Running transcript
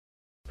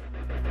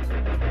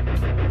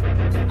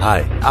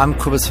Hi, I'm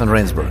Kobus van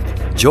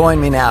Rensburg. Join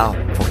me now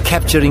for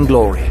Capturing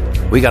Glory.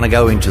 We're going to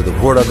go into the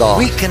Word of God.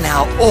 We can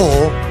now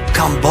all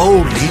come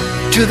boldly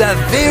to the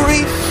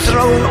very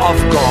throne of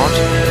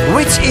God,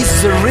 which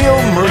is the real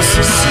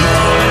mercy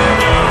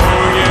seat.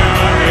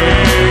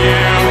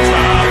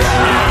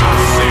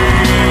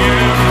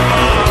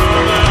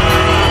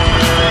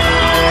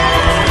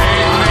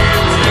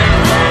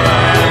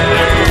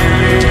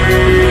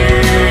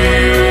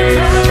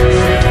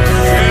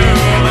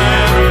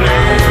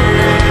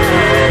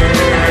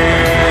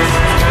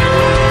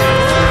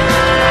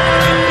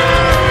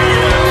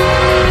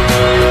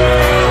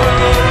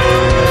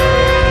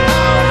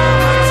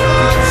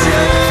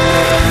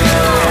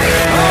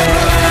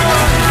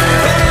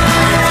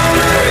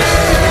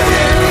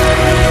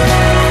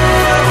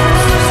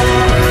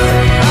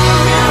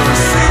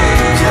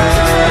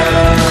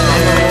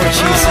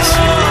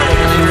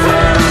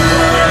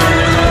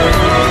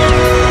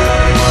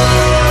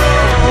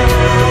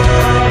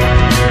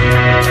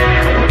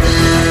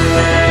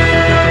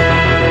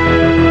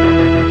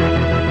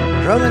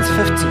 Romans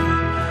 15.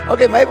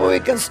 Okay, maybe we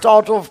can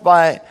start off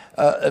by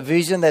a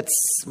vision that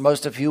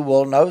most of you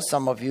will know.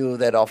 Some of you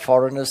that are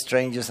foreigners,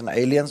 strangers, and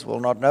aliens will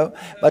not know.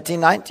 But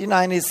in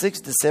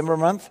 1996, December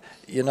month,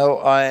 you know,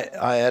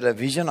 I had a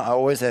vision. I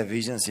always have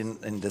visions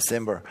in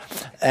December.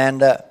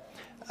 And I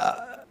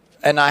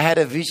had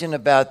a vision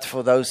about,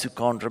 for those who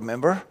can't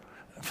remember,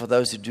 for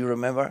those who do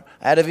remember,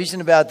 I had a vision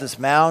about this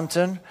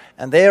mountain,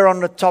 and there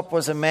on the top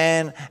was a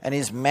man, and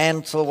his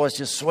mantle was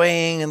just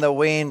swaying in the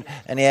wind,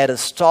 and he had a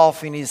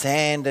staff in his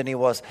hand, and he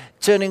was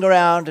turning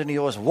around, and he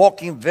was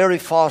walking very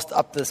fast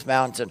up this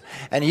mountain.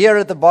 And here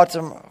at the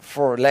bottom,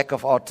 for lack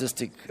of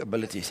artistic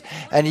abilities,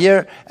 and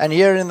here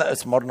in the,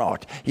 it's modern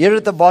art. Here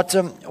at the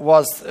bottom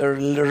was a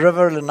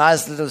river, a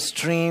nice little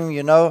stream,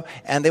 you know,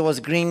 and there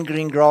was green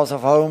grass of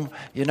home,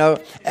 you know,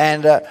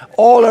 and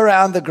all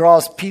around the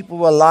grass, people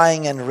were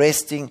lying and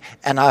resting.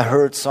 And I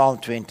heard Psalm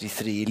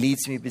 23. He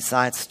leads me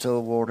beside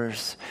still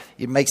waters.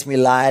 It makes me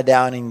lie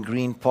down in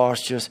green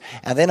pastures.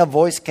 And then a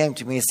voice came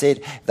to me and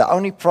said, the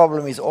only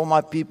problem is all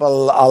my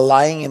people are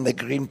lying in the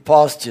green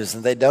pastures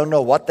and they don't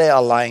know what they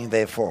are lying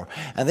there for.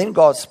 And then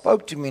God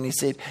spoke to me and he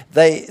said,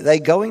 they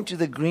go into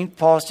the green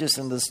pastures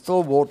and the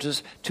still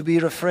waters to be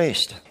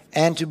refreshed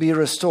and to be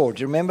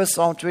restored. You remember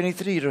Psalm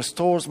 23,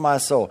 restores my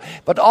soul.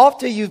 But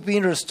after you've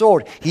been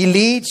restored, he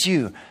leads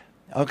you,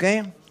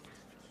 okay?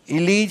 He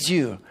leads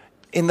you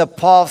in the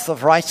paths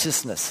of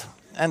righteousness.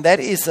 And that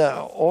is an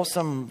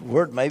awesome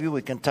word. Maybe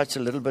we can touch a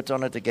little bit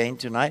on it again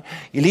tonight.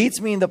 He leads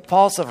me in the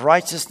paths of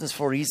righteousness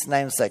for his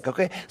name's sake.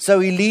 Okay,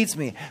 so he leads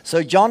me.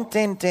 So John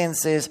 10:10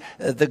 says,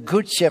 the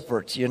good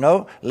shepherd, you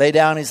know, lay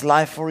down his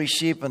life for his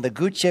sheep. And the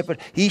good shepherd,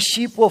 his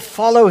sheep will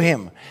follow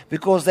him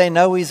because they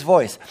know his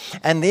voice.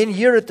 And then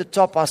here at the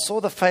top, I saw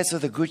the face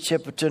of the good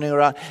shepherd turning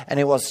around, and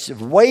he was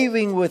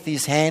waving with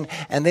his hand.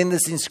 And then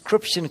this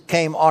inscription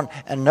came on,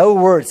 and no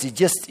words.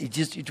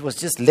 It was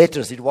just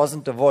letters. It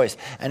wasn't a voice.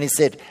 And he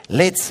said,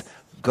 let's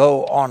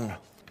go on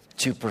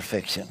to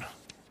perfection.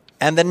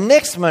 And the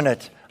next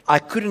minute, I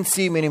couldn't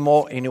see him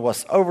anymore, and he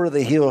was over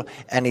the hill,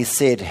 and he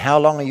said, how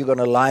long are you going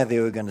to lie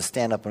there? We're going to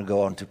stand up and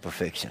go on to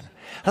perfection.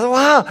 I thought,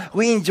 wow,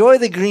 we enjoy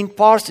the green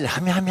pastures.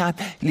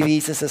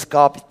 Jesus is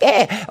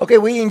okay,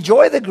 we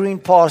enjoy the green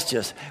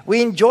pastures.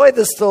 We enjoy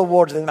the still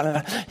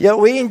water. Yeah,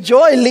 we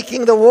enjoy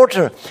licking the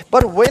water.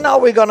 But when are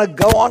we going to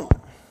go on?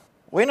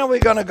 When are we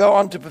going to go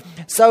on to...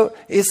 So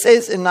it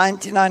says in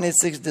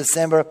 1996,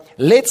 December,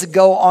 let's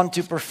go on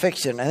to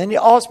perfection. And then he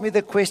asked me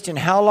the question,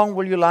 how long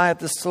will you lie at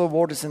the still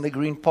waters in the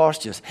green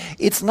pastures?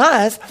 It's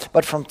nice,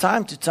 but from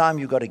time to time,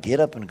 you've got to get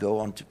up and go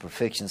on to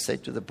perfection. Say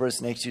to the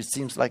person next to you, it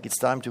seems like it's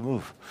time to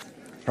move.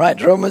 Right,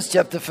 Romans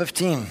chapter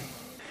 15.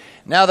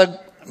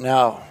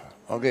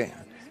 Okay.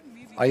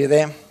 Are you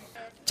there?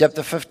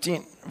 Chapter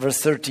 15,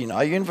 verse 13.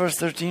 Are you in verse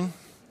 13?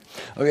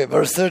 Okay,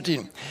 verse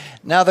 13.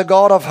 Now the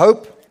God of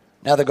hope.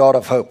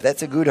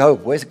 That's a good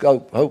hope. Where's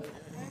hope?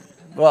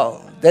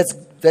 Well,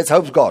 that's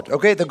hope's God.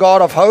 Okay, the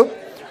God of hope.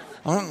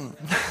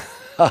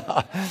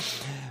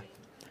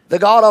 The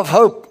God of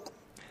hope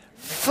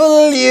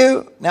fill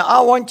you. Now, I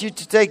want you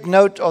to take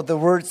note of the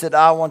words that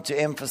I want to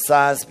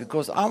emphasize,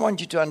 because I want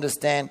you to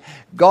understand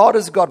God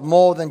has got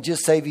more than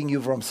just saving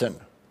you from sin.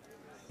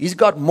 He's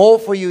got more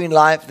for you in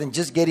life than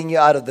just getting you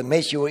out of the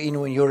mess you were in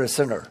when you're a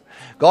sinner.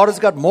 God has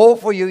got more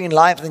for you in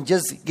life than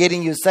just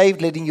getting you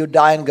saved, letting you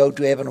die and go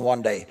to heaven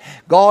one day.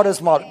 God has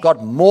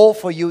got more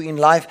for you in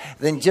life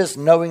than just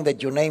knowing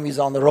that your name is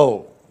on the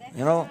roll.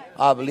 You know,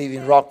 I believe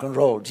in rock and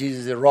roll.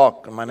 Jesus is a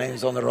rock and my name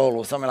is on the roll,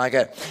 or something like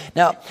that.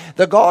 Now,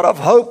 the God of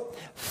hope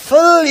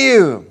fill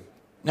you.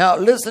 Now,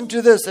 listen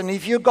to this. And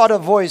if you've got a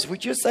voice,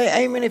 would you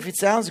say amen if it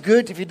sounds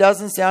good? If it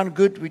doesn't sound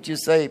good, would you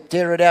say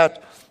tear it out?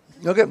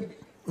 Okay.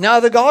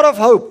 Now, the God of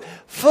hope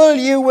fill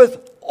you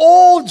with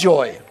all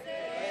joy.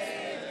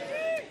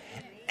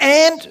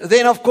 And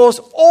then, of course,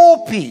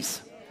 all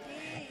peace,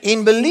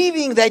 in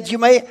believing that you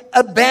may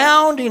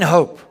abound in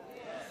hope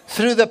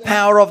through the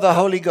power of the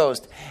Holy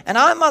Ghost. And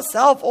I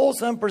myself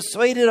also am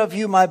persuaded of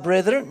you, my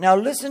brethren. Now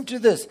listen to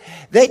this.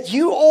 That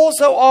you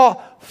also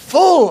are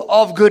full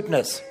of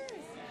goodness,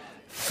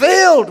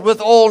 filled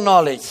with all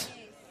knowledge,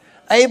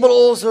 able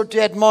also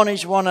to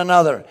admonish one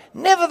another.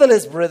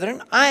 Nevertheless,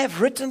 brethren, I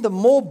have written the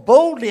more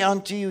boldly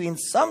unto you in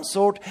some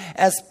sort,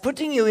 as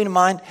putting you in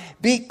mind,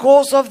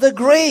 because of the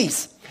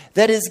grace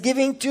that is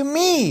given to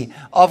me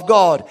of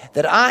God,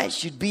 that I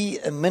should be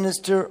a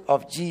minister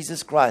of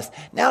Jesus Christ.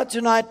 Now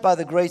tonight, by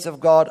the grace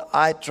of God,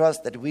 I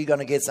trust that we're going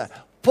to get some.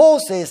 Paul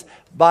says,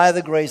 by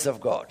the grace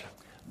of God.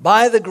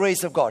 By the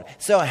grace of God.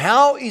 So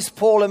how is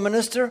Paul a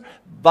minister?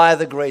 By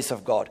the grace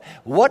of God.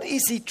 What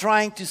is he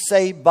trying to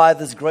say by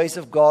this grace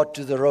of God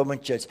to the Roman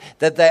church?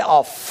 That they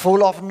are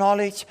full of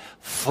knowledge,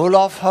 full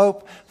of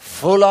hope,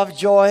 full of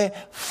joy,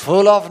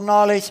 full of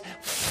knowledge,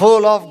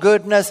 full of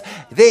goodness.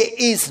 There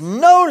is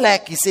no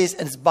lack, he says,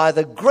 and it's by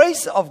the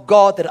grace of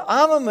God that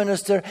I'm a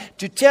minister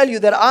to tell you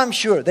that I'm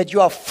sure that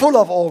you are full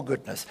of all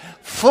goodness,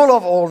 full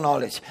of all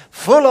knowledge,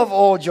 full of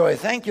all joy.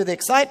 Thank you. The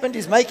excitement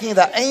is making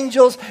the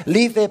angels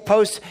leave their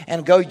posts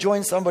and go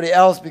join somebody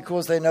else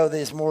because they know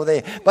there's more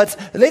there. But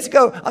let's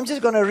go. I'm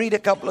just going to read a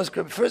couple of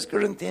scriptures. 1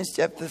 Corinthians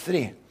chapter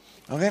 3.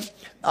 Okay?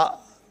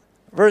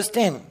 Verse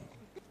 10.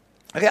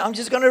 Okay, I'm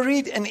just going to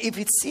read, and if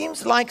it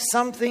seems like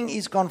something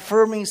is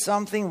confirming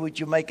something, would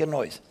you make a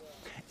noise?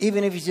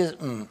 Even if it's just,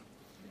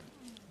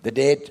 the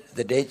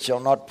dead shall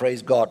not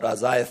praise God,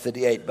 Isaiah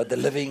 38, but the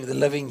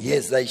living,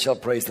 yes, they shall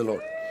praise the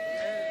Lord.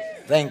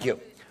 Thank you.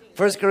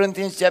 1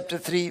 Corinthians chapter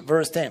 3,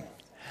 verse 10.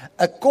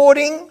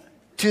 According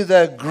to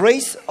the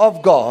grace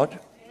of God,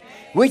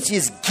 which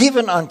is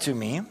given unto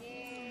me,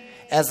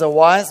 as a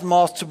wise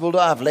master builder,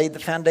 I've laid the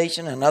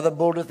foundation, another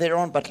buildeth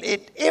thereon. But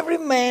let every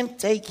man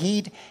take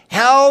heed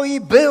how he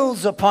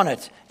builds upon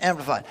it.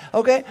 Amplified.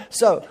 Okay,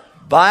 so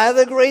by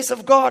the grace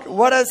of God,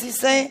 what does he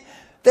say?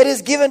 That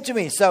is given to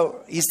me.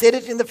 So he said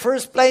it in the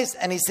first place,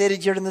 and he said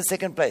it here in the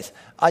second place.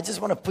 I just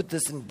want to put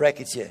this in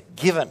brackets here.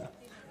 Given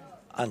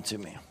unto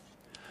me.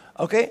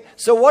 Okay,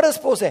 so what does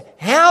Paul say?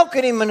 How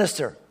can he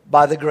minister?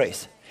 By the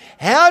grace.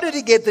 How did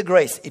he get the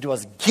grace? It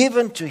was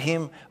given to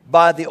him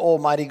by the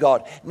Almighty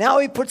God. Now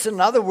he puts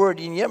another word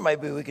in here.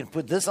 Maybe we can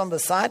put this on the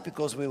side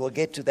because we will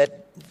get to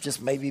that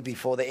just maybe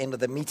before the end of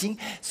the meeting.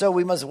 So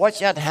we must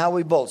watch out how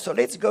we build. So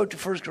let's go to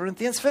 1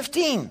 Corinthians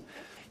 15.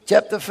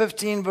 Chapter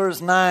 15,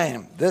 verse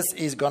 9. This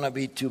is going to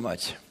be too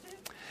much.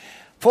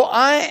 For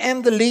I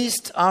am the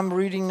least, I'm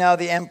reading now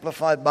the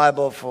Amplified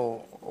Bible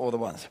for all the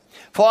ones.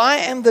 For I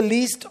am the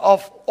least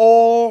of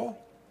all,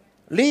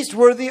 least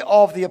worthy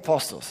of the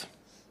apostles,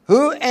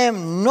 who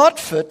am not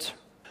fit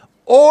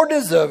or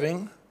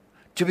deserving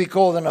to be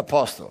called an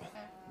apostle,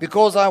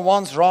 because I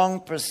once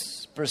wronged,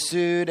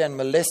 pursued and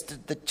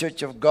molested the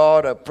church of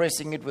God,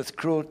 oppressing it with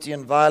cruelty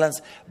and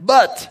violence.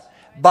 But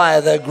by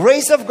the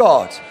grace of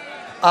God,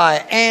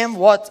 I am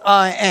what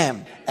I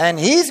am. And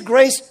his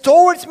grace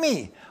towards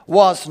me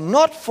was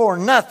not for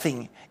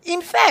nothing.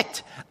 In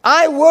fact,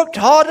 I worked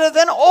harder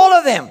than all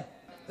of them,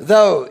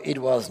 though it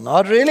was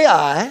not really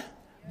I,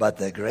 but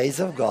the grace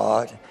of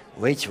God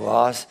which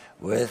was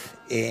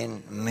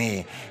within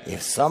me.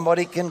 If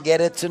somebody can get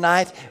it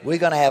tonight, we're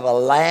going to have a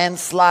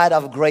landslide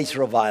of grace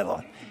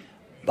revival.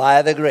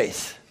 By the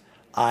grace,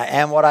 I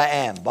am what I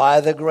am.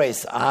 By the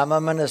grace, I'm a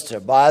minister.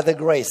 By the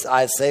grace,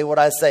 I say what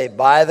I say.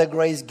 By the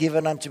grace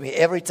given unto me.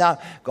 Every time,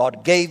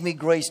 God gave me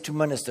grace to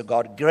minister.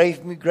 God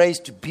gave me grace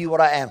to be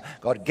what I am.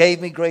 God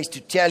gave me grace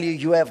to tell you,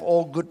 you have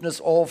all goodness,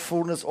 all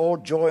fullness, all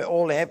joy,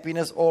 all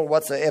happiness, all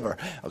whatsoever.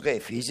 Okay,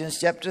 Ephesians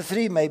chapter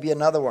 3, maybe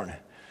another one.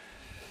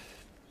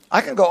 I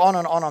can go on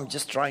and on. I'm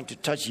just trying to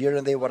touch here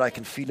and there what I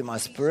can feel in my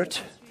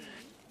spirit.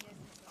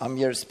 I'm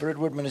your Spirit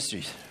Word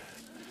Ministries.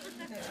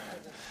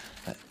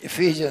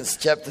 Ephesians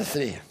chapter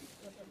 3.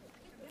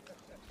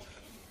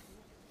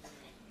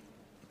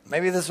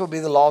 Maybe this will be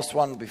the last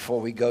one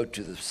before we go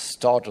to the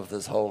start of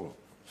this whole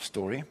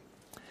story.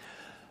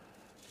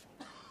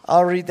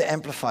 I'll read the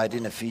Amplified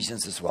in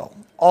Ephesians as well.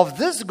 Of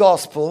this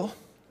gospel,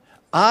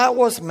 I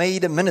was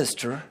made a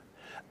minister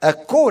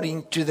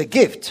according to the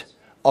gift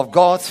of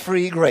God's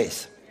free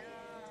grace,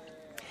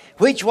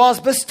 which was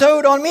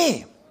bestowed on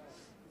me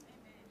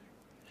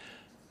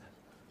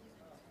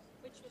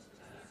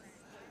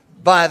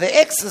by the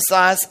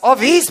exercise of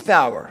his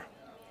power.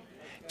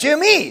 To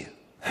me,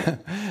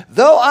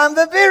 though I'm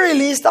the very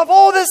least of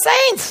all the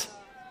saints,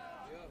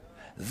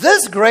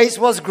 this grace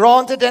was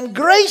granted and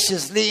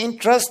graciously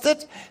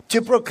entrusted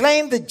to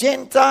proclaim the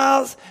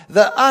Gentiles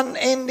the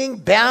unending,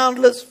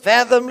 boundless,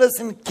 fathomless,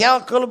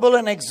 incalculable,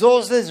 and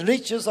exhaustless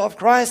riches of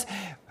Christ,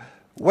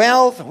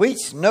 wealth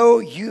which no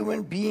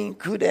human being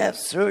could have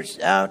searched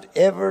out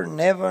ever,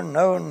 never,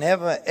 no,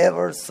 never,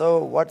 ever,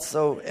 so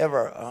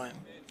whatsoever.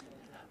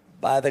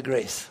 By the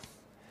grace.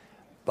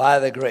 By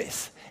the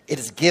grace. It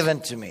is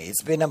given to me.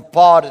 It's been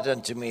imparted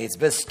unto me. It's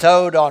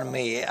bestowed on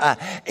me.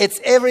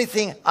 It's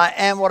everything. I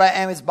am what I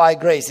am. It's by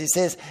grace. He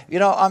says, you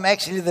know, I'm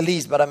actually the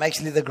least, but I'm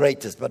actually the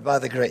greatest, but by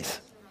the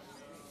grace.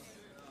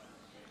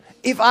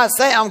 If I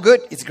say I'm good,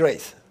 it's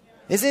grace.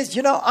 He says,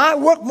 you know, I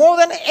work more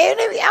than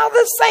any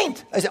other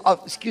saint. I say, oh,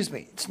 excuse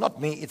me, it's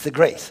not me, it's the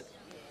grace.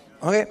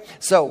 Okay,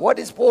 so what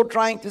is Paul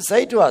trying to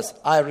say to us?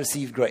 I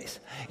received grace.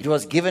 It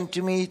was given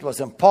to me, it was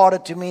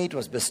imparted to me, it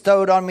was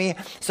bestowed on me.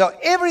 So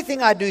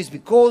everything I do is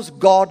because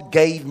God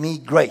gave me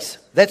grace.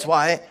 That's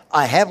why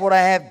I have what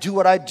I have, do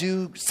what I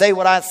do, say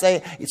what I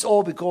say. It's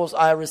all because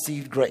I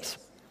received grace.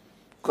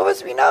 Of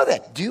course we know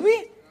that. Do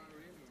we?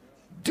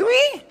 Do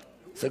we?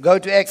 So go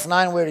to Acts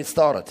 9 where it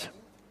started.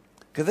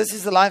 Because this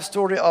is the life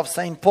story of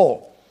St.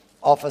 Paul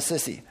of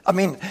Assisi. I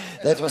mean,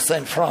 that was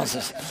St.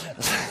 Francis.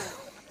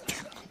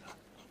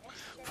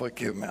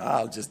 Forgive me,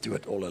 I'll just do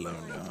it all alone.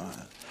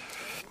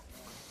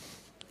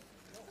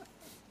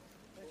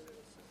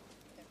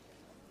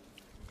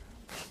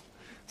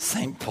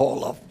 St.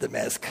 Paul of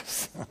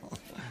Damascus.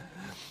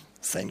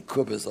 St.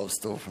 Cobus of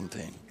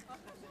Stolfontein.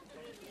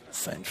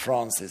 St.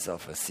 Francis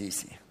of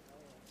Assisi.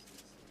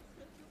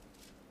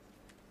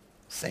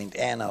 St.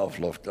 Anna of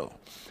Loftel.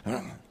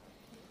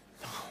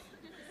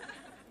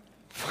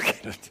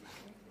 Forget it.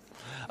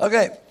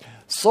 Okay,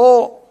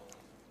 Saul,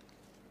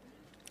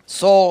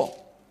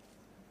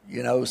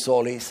 you know who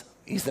Saul is?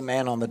 He's the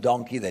man on the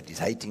donkey that is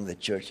hating the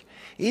church.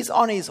 He's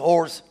on his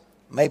horse,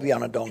 maybe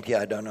on a donkey,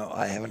 I don't know.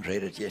 I haven't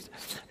read it yet.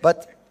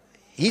 But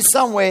he's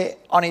somewhere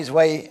on his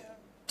way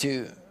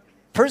to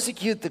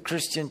persecute the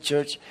Christian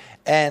church.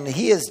 And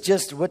he has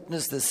just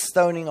witnessed the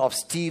stoning of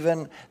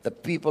Stephen. The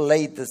people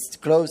laid the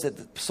clothes at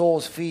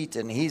Saul's feet,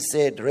 and he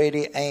said,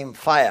 ready, aim,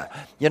 fire.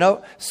 You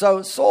know,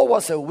 so Saul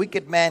was a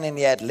wicked man, and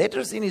he had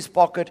letters in his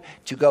pocket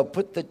to go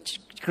put the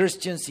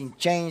Christians in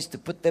chains, to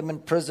put them in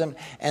prison.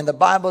 And the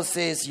Bible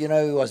says, you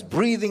know, he was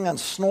breathing and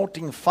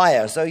snorting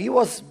fire. So he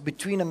was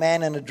between a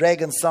man and a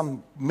dragon,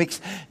 some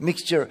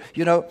mixture,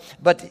 you know.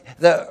 But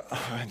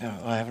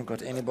I haven't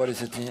got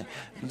anybody's attention.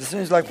 It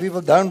seems like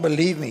people don't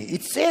believe me.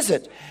 It says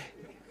it.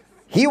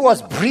 He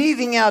was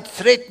breathing out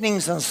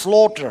threatenings and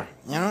slaughter.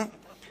 You know?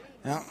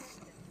 Yeah.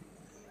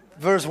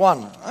 Verse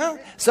 1.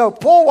 So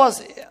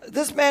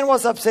this man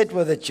was upset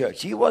with the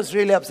church. He was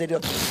really upset. You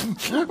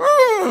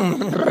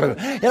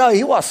know,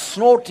 he was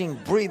snorting,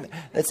 breathing.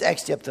 That's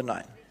Acts chapter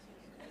 9.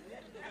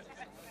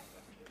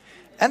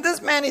 And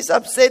this man is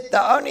upset.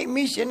 The only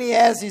mission he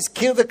has is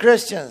kill the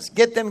Christians.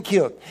 Get them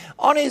killed.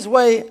 On his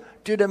way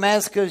to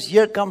Damascus,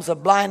 here comes a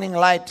blinding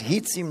light,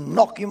 hits him,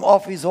 knock him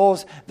off his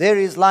horse. There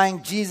he is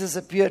lying. Jesus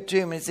appeared to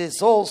him and says,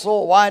 Saul,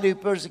 Saul, why do you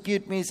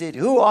persecute me? He said,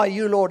 who are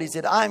you, Lord? He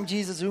said, I'm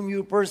Jesus whom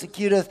you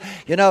persecuteth.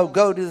 You know,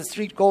 go to the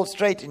street called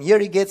Straight. And here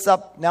he gets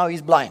up. Now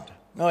he's blind.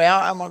 No,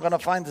 how am I going to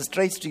find the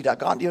straight street? I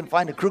can't even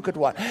find a crooked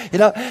one. You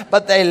know,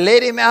 but they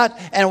let him out.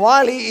 And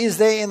while he is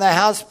there in the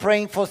house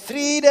praying for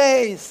 3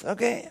 days,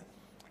 okay,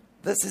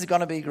 this is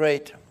going to be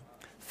great.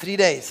 3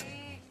 days.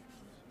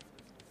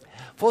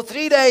 For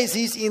 3 days,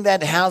 he's in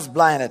that house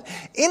blinded.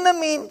 In the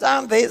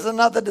meantime, there's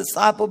another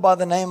disciple by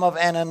the name of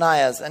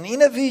Ananias. And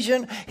in a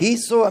vision, he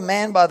saw a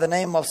man by the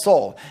name of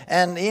Saul.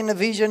 And in a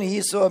vision,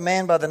 he saw a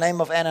man by the name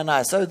of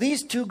Ananias. So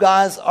these two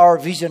guys are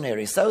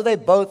visionaries. So they're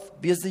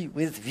both busy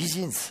with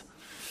visions.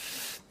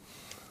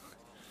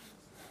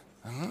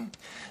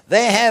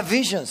 They have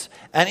visions.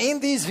 And in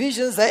these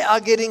visions, they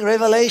are getting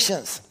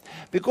revelations.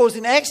 Because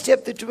in Acts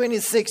chapter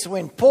 26,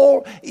 when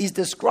Paul is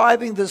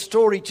describing the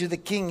story to the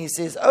king, he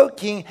says, O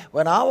king,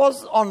 when I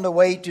was on the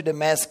way to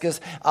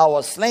Damascus, I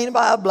was slain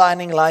by a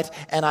blinding light,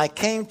 and I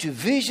came to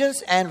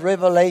visions and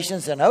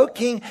revelations. And O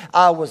king,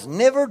 I was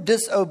never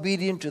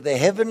disobedient to the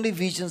heavenly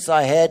visions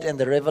I had and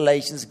the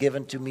revelations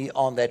given to me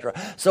on that road.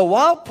 So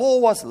while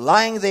Paul was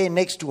lying there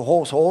next to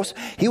horse,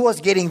 he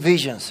was getting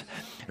visions.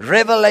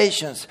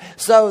 Revelations.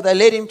 So they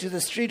led him to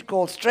the street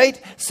called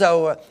Straight.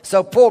 So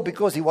Paul,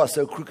 because he was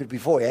so crooked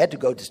before, he had to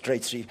go to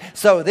Straight Street.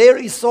 So there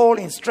is Saul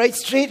in Straight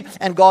Street,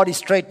 and God is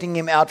straightening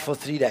him out for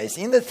 3 days.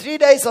 In the 3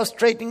 days of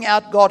straightening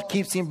out, God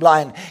keeps him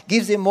blind,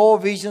 gives him more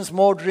visions,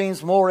 more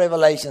dreams, more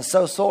revelations.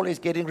 So Saul is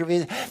getting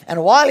revealed.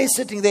 And while he's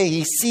sitting there,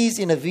 he sees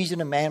in a vision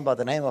a man by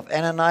the name of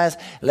Ananias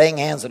laying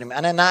hands on him.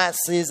 Ananias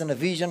sees in a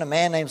vision a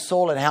man named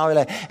Saul, and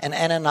and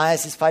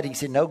Ananias is fighting. He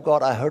said, no,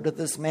 God, I heard of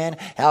this man,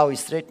 how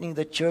he's threatening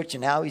the church,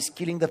 and how he's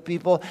killing the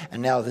people.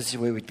 And now this is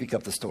where we pick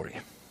up the story.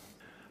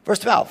 Verse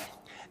 12.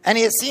 And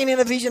he has seen in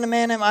a vision a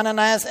man named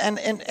Ananias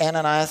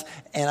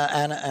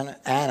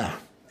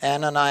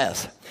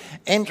Ananias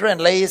enter and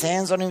lay his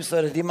hands on him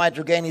so that he might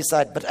regain his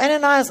sight. But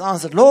Ananias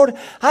answered, Lord,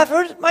 I've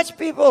heard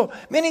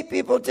many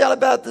people tell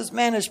about this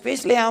man,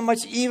 especially how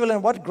much evil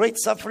and what great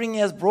suffering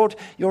he has brought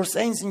your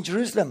saints in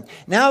Jerusalem.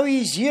 Now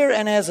he is here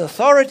and has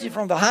authority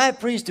from the high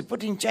priest to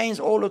put in chains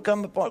all who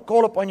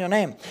call upon your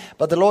name.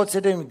 But the Lord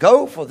said to him,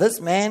 go, for this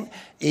man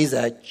is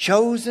a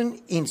chosen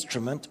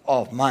instrument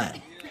of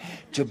mine,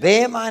 to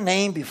bear my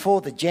name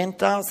before the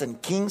Gentiles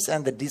and kings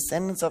and the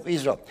descendants of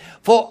Israel.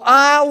 For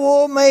I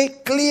will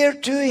make clear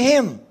to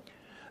him.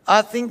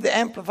 I think the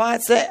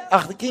Amplified said,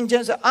 the King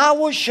James said, I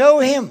will show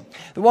him.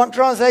 The one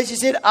translation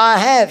said, I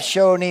have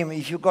shown him.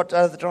 If you've got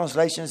other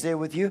translations there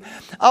with you.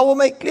 I will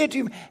make clear to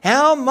him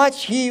how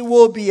much he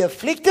will be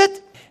afflicted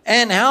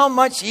and how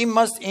much he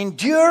must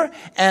endure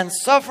and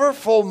suffer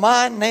for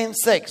my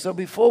name's sake. So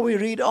before we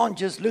read on,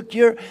 just look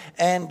here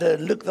and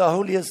look the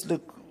holiest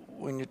look.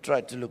 when you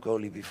tried to look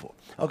holy before.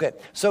 Okay,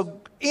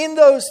 so in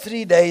those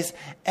 3 days,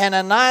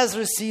 Ananias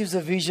receives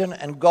a vision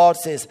and God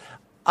says,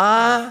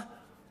 I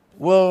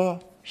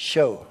will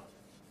show.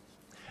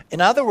 In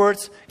other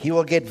words, he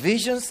will get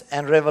visions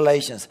and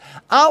revelations.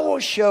 I will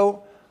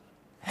show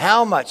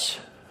how much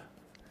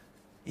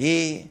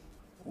he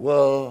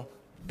will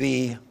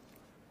be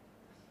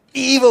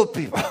evil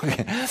people.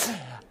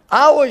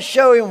 I will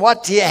show him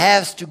what he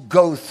has to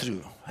go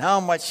through. How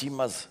much he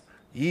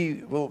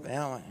will.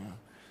 Well,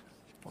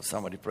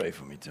 somebody pray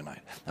for me tonight.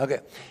 Okay.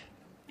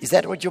 Is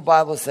that what your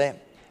Bible says?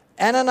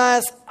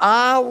 Ananias,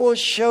 I will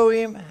show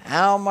him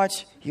how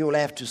much he will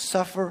have to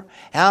suffer,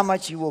 how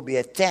much he will be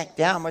attacked,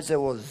 how much they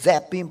will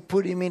zap him,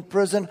 put him in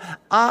prison.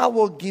 I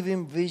will give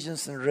him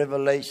visions and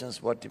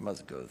revelations what he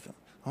must go through.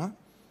 Huh?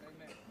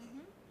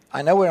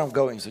 I know where I'm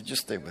going, so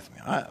just stay with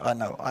me. I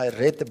know. I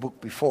read the book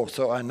before,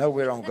 so I know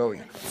where I'm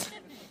going.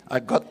 I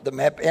got the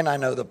map and I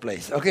know the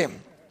place. Okay.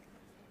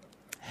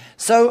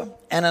 So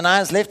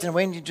Ananias left and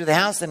went into the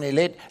house, and he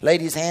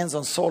laid his hands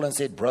on Saul and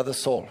said, Brother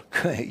Saul,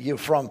 you're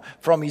from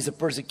he's a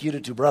persecutor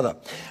to brother.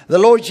 The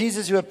Lord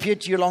Jesus, who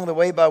appeared to you along the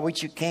way by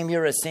which you came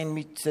here, has sent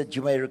me that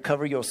you may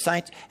recover your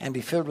sight and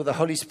be filled with the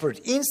Holy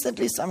Spirit.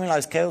 Instantly, something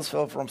like scales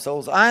fell from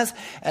Saul's eyes,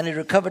 and he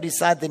recovered his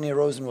sight. Then he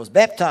arose and was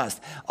baptized.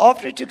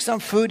 After he took some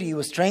food, he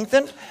was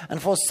strengthened,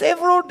 and for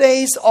several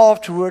days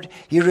afterward,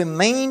 he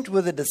remained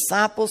with the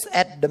disciples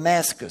at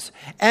Damascus.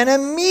 And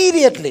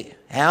immediately,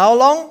 how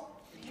long?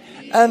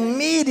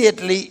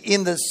 Immediately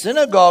in the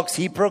synagogues,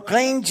 he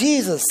proclaimed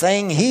Jesus,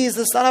 saying he is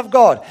the Son of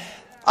God.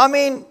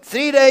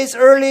 3 days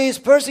early, he's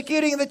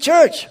persecuting the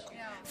church.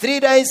 3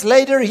 days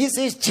later, he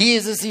says,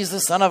 Jesus is the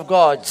Son of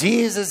God.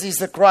 Jesus is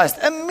the Christ.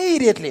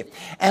 Immediately.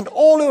 And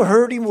all who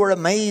heard him were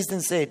amazed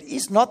and said,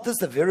 is not this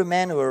the very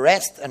man who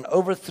harassed and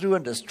overthrew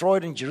and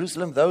destroyed in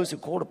Jerusalem those who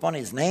called upon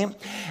his name?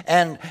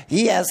 And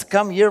he has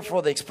come here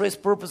for the express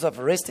purpose of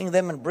arresting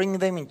them and bringing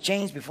them in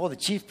chains before the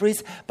chief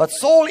priests. But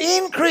Saul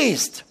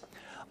increased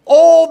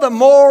all the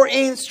more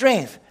in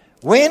strength.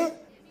 When?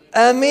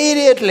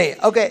 Immediately.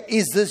 Okay,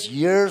 is this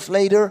years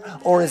later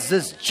or is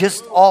this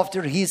just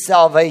after his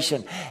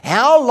salvation?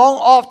 How long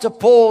after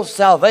Paul's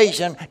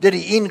salvation did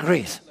he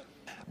increase?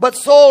 But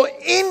Saul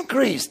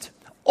increased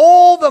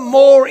all the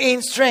more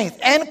in strength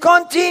and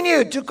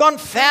continued to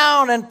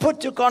confound and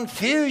put to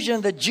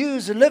confusion the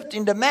Jews who lived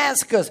in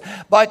Damascus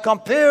by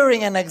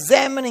comparing and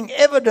examining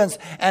evidence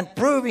and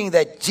proving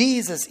that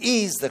Jesus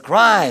is the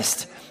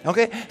Christ.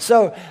 Okay,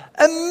 so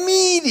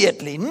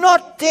immediately,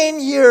 not 10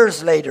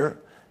 years later,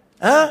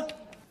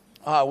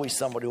 I wish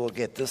somebody will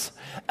get this.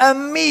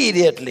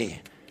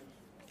 Immediately,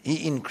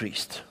 he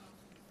increased.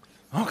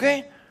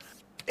 Okay?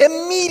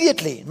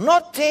 Immediately,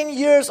 not 10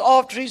 years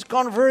after his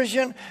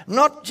conversion,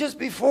 not just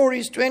before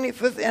his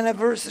 25th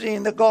anniversary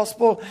in the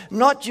gospel,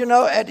 not,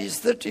 at his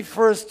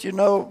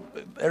 31st,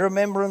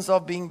 remembrance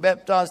of being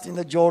baptized in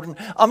the Jordan.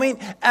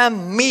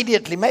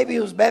 Immediately. Maybe he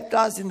was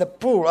baptized in the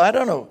pool. I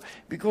don't know.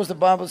 Because the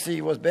Bible says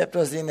he was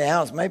baptized in the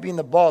house, maybe in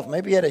the bath,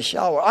 maybe he had a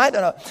shower. I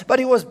don't know. But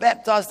he was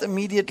baptized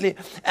immediately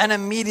and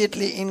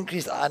immediately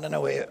increased. I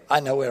know where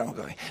I'm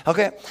going.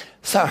 Okay.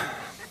 So,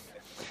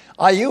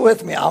 are you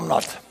with me? I'm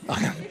not.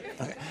 Okay.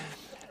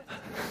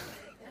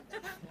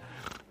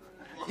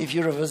 If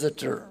you're a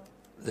visitor,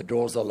 the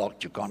doors are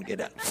locked. You can't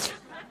get out.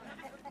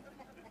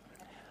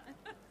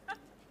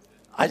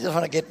 I just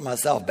want to get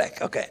myself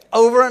back. Okay.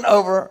 Over and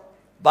over,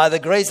 by the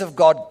grace of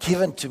God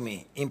given to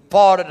me,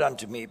 imparted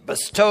unto me,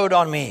 bestowed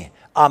on me,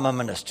 I'm a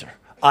minister.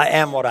 I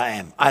am what I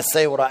am. I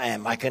say what I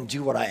am. I can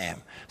do what I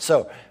am.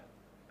 So,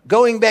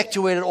 going back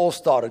to where it all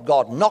started,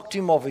 God knocked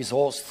him off his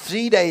horse.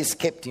 3 days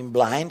kept him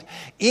blind.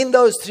 In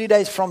those 3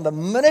 days, from the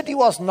minute he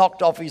was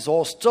knocked off his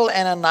horse, still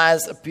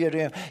Ananias appeared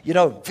to him.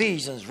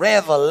 Visions,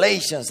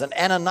 revelations. And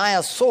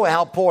Ananias saw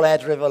how Paul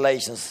had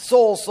revelations.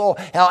 Saul saw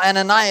how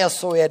Ananias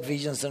saw he had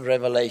visions and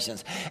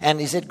revelations. And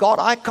he said, God,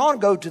 I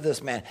can't go to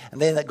this man.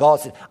 And then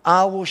God said,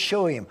 I will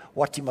show him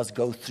what he must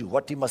go through,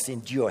 what he must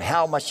endure,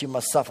 how much he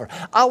must suffer.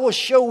 I will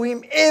show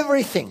him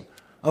everything.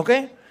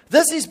 Okay?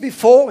 This is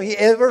before he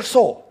ever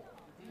saw.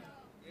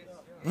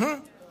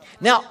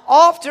 Now,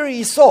 after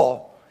he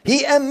saw,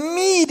 he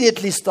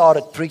immediately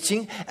started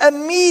preaching,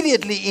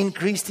 immediately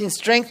increased in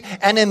strength,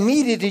 and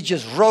immediately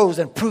just rose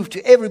and proved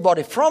to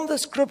everybody from the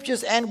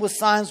scriptures and with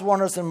signs,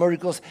 wonders, and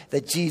miracles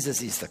that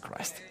Jesus is the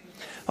Christ.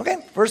 Okay,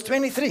 verse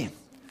 23.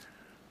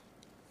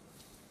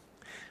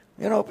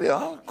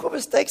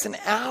 Kovas takes an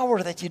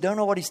hour that you don't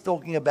know what he's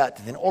talking about,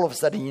 and then all of a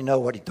sudden you know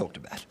what he talked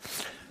about.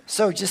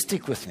 So just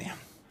stick with me.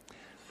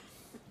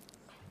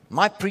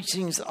 My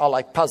preachings are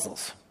like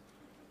puzzles.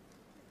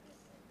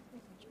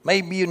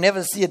 Maybe you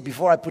never see it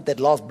before I put that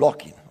last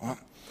block in.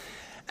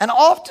 And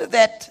after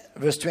that,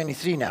 verse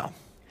 23 now.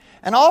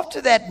 And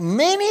after that,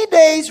 many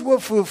days were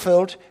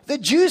fulfilled. The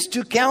Jews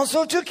took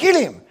counsel to kill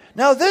him.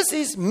 Now, this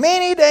is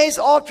many days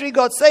after he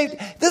got saved.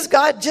 This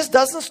guy just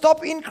doesn't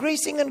stop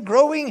increasing and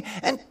growing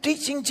and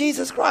teaching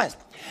Jesus Christ.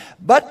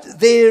 But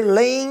their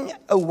laying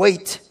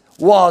await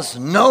was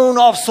known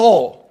of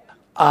Saul.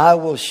 I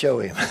will show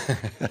him.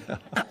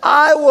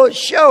 I will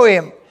show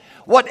him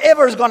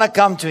whatever is going to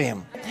come to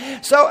him.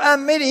 So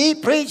he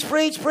preached.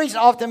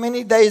 After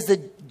many days,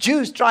 the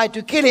Jews tried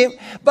to kill him,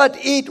 but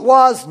it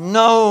was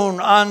known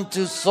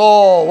unto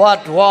Saul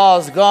what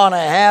was going to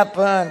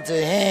happen to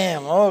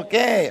him.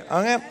 Okay.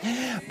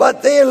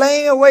 But their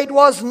laying await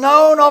was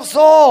known of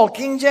Saul,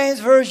 King James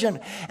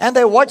Version. And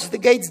they watched the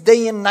gates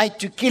day and night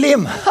to kill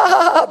him.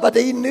 But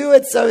he knew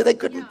it, so they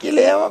couldn't kill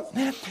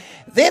him.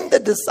 Then the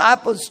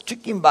disciples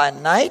took him by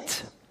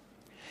night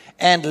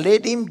and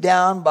led him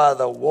down by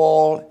the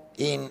wall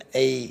in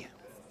a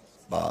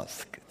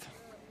basket.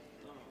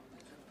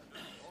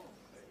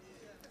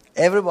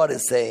 Everybody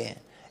say,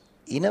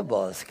 in a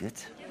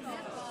basket,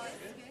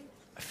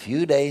 a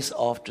few days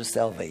after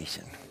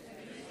salvation.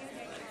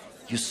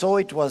 You saw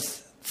it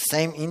was the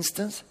same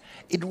instance.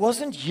 It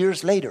wasn't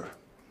years later.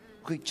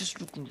 Okay, just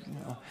look.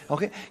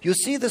 Okay, you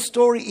see the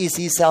story is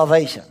his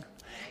salvation.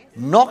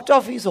 Knocked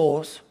off his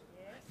horse,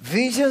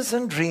 visions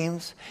and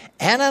dreams.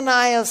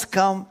 Ananias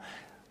come.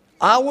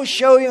 I will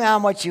show him how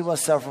much he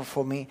must suffer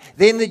for me.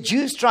 Then the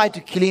Jews tried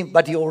to kill him,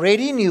 but he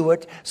already knew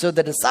it. So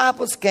the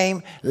disciples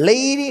came,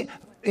 laid him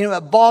in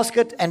a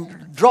basket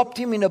and dropped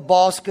him in a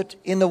basket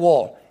in the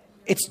wall.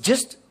 It's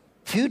just a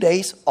few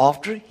days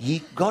after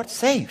he got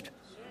saved.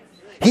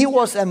 He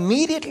was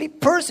immediately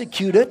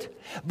persecuted,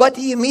 but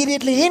he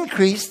immediately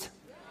increased.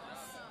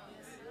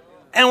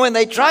 And when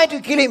they tried to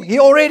kill him, he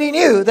already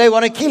knew they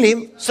want to kill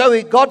him. So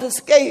he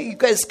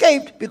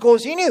escaped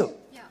because he knew.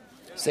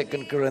 2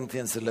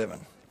 Corinthians 11.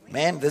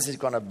 Man, this is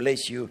going to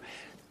bless you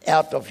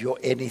out of your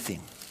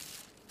anything.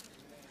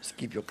 Just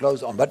keep your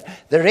clothes on. But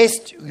the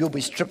rest you'll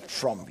be stripped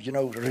from,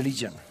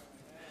 religion.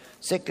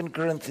 2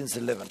 Corinthians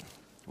 11.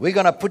 We're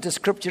going to put a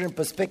scripture in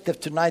perspective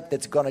tonight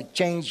that's going to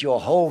change your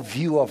whole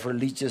view of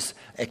religious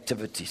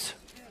activities.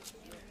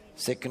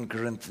 2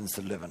 Corinthians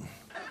 11.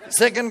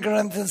 2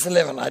 Corinthians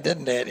 11. I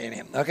didn't add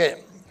any.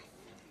 Okay.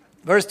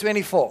 Verse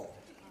 24.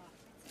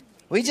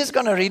 We're just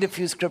going to read a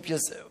few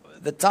scriptures.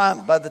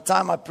 By the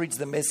time I preach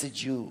the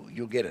message,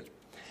 you get it.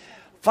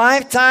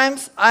 5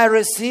 times I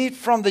received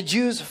from the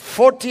Jews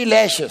 40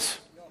 lashes.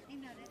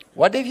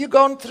 What have you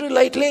gone through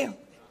lately?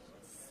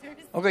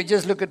 Okay,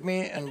 just look at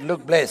me and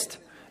look blessed.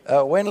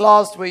 When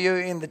last were you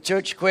in the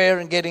church square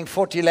and getting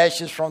 40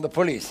 lashes from the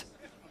police?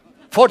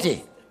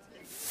 40.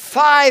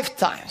 5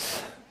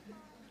 times.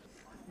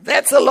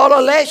 That's a lot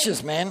of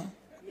lashes, man.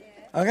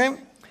 Okay?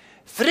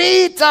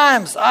 3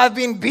 times I've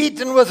been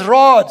beaten with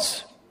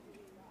rods.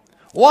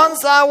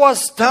 Once I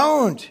was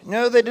stoned.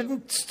 No, they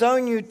didn't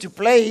stone you to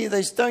play.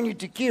 They stoned you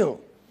to kill.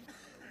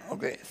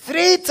 Okay.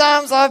 3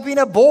 times I've been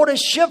aboard a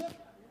ship.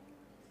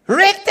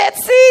 Wrecked at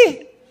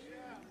sea.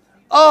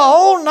 A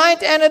whole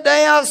night and a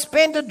day I've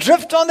spent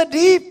adrift on the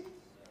deep.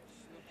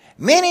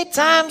 Many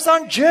times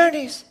on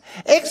journeys.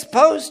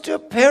 Exposed to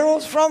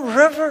perils from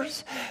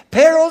rivers.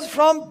 Perils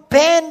from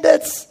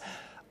bandits.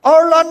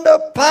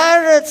 Orlando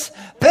pirates.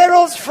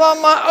 Perils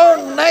from my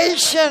own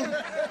nation.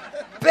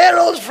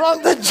 Perils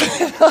from the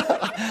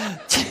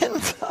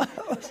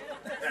Gentiles.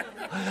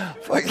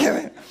 Forgive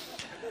me.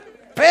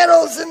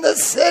 Perils in the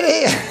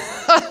city.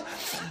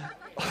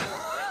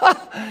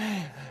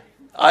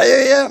 Are you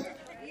here?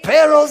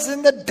 Perils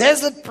in the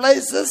desert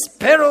places.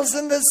 Perils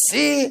in the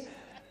sea.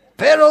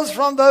 Perils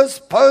from those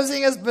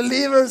posing as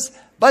believers,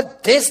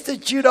 but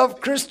destitute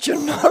of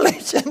Christian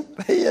knowledge and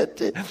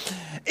piety.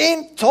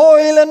 In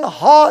toil and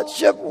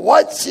hardship,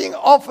 watching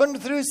often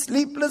through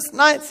sleepless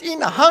nights,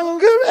 in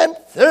hunger and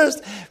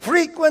thirst,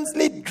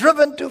 frequently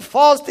driven to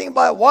fasting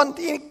by want,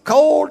 in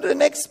cold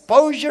and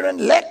exposure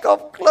and lack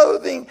of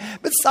clothing.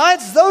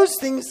 Besides those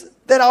things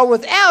that are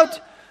without,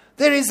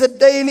 there is a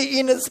daily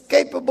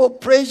inescapable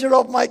pressure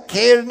of my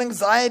care and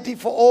anxiety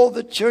for all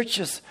the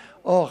churches.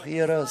 Oh,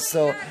 hero,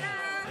 so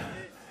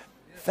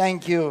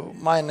thank you.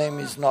 My name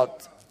is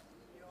not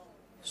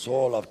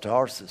Saul of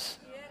Tarsus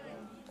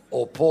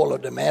or Paul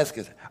of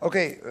Damascus.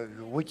 Okay,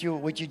 would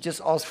you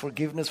just ask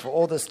forgiveness for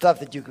all the stuff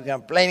that you're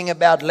complaining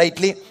about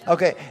lately?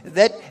 Okay,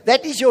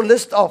 that is your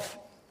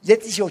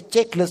that is your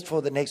checklist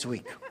for the next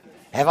week.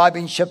 Have I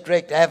been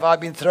shipwrecked? Have I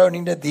been thrown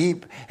in the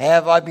deep?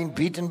 Have I been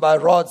beaten by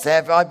rods?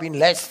 Have I been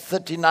lashed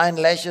 39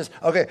 lashes?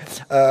 Okay,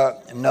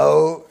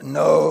 no.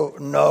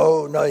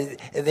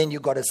 And then you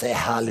got to say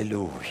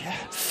hallelujah.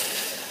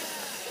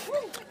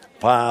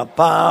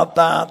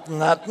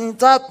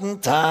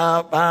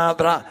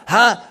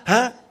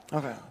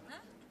 Okay.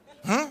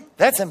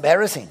 That's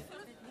embarrassing.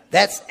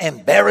 That's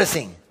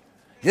embarrassing.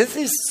 This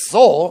is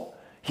Saul.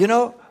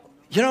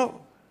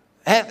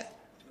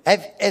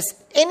 Has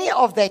any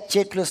of that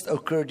checklist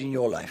occurred in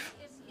your life?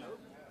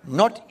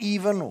 Not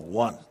even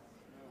one.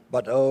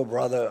 But oh,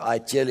 brother, I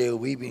tell you,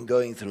 we've been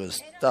going through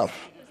stuff.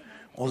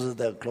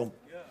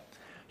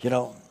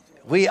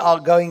 We are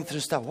going through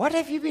stuff. What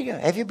have you been doing?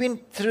 Have you been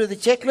through the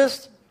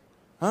checklist?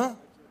 Huh?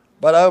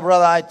 But oh,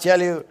 brother, I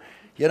tell you,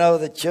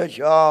 the church,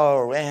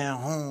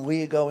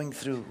 we're going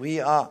through. We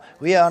all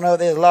know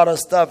there's a lot of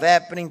stuff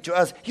happening to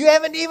us. You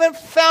haven't even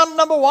found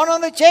number 1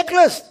 on the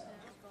checklist.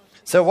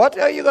 So what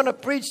are you going to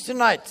preach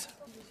tonight?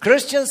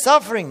 Christian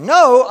suffering?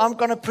 No, I'm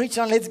going to preach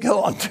on let's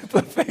go on to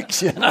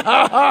perfection.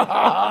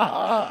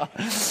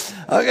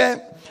 Okay.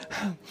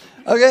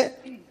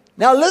 Okay?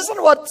 Now listen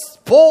what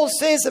Paul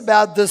says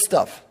about this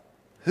stuff.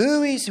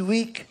 Who is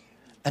weak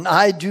and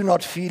I do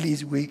not feel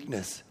his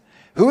weakness?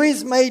 Who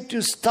is made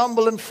to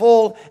stumble and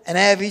fall and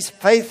have his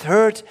faith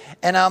hurt?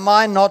 And am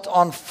I not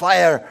on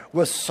fire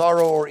with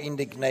sorrow or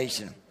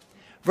indignation?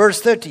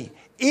 Verse 30.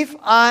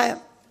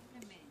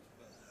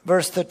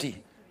 Verse 30.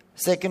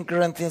 2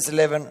 Corinthians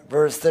 11,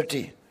 verse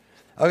 30.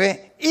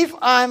 Okay. If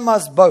I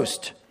must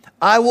boast,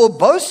 I will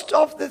boast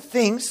of the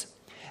things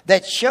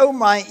that show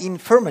my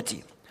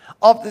infirmity,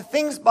 of the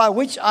things by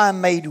which I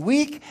am made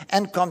weak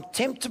and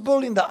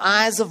contemptible in the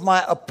eyes of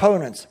my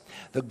opponents.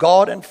 The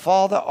God and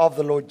Father of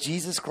the Lord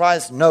Jesus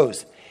Christ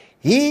knows.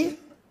 He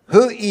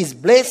who is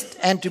blessed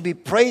and to be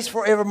praised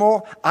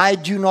forevermore, I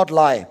do not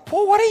lie.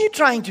 Paul, what are you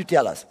trying to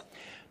tell us?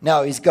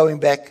 Now he's going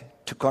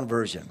back to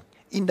conversion.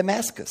 In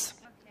Damascus,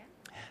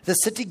 the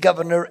city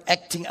governor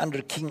acting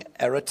under King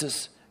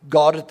Aretas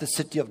guarded the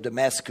city of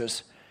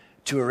Damascus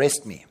to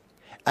arrest me.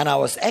 And I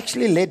was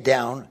actually let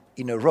down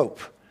in a rope,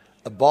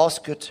 a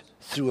basket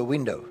through a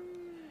window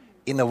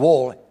in the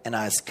wall, and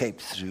I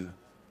escaped through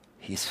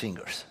his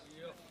fingers.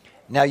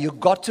 Now you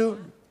got to,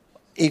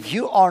 if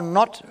you are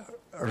not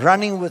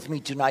running with me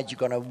tonight, you're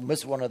going to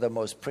miss one of the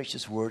most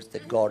precious words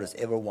that God has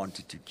ever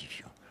wanted to give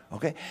you.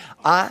 Okay?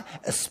 I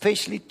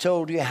especially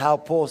told you how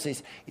Paul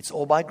says, it's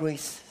all by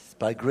grace.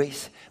 By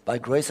grace. By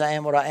grace I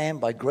am what I am.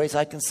 By grace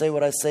I can say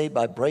what I say.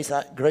 By grace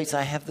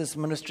I have this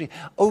ministry.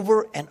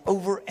 Over and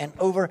over and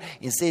over.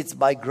 He says it's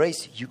by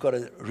grace. You got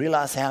to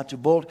realize how to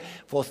build.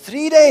 For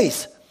 3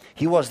 days,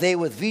 he was there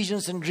with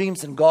visions and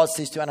dreams. And God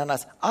says to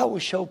Ananias, I will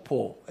show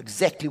Paul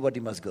exactly what he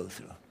must go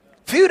through.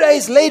 A few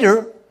days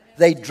later,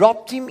 they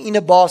dropped him in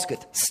a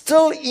basket.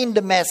 Still in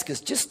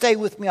Damascus. Just stay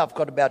with me. I've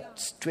got about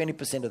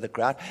 20% of the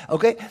crowd.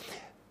 Okay.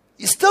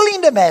 He's still in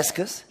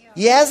Damascus.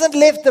 He hasn't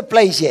left the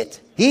place yet.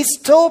 He's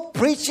still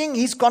preaching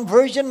his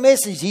conversion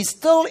message. He's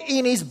still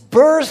in his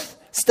birth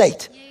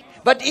state.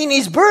 But in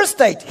his birth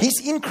state,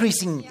 he's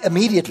increasing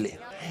immediately.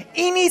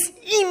 In his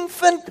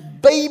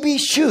infant baby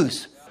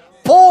shoes,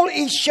 Paul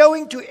is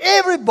showing to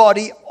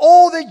everybody,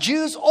 all the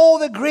Jews, all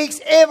the Greeks,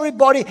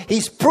 everybody,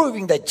 he's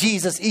proving that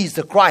Jesus is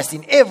the Christ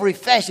in every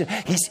fashion.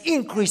 He's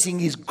increasing,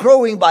 he's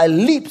growing by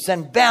leaps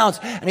and bounds.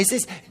 And he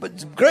says,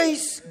 but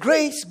grace,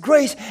 grace,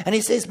 grace. And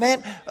he says,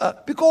 man,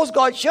 because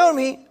God showed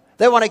me,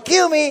 they want to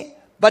kill me,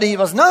 but he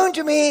was known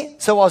to me,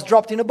 so I was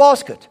dropped in a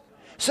basket.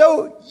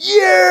 So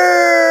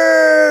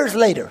years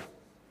later,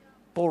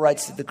 Paul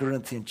writes to the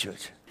Corinthian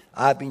church,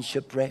 I've been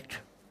shipwrecked.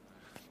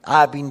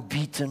 I've been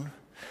beaten.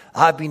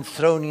 I've been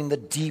thrown in the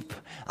deep.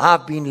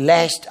 I've been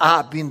lashed.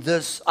 I've been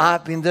this.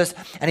 I've been this.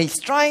 And he's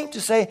trying to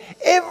say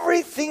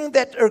everything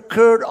that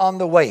occurred on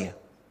the way.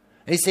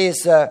 He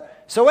says,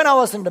 so when I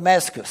was in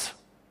Damascus,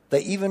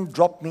 they even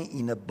dropped me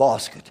in a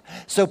basket.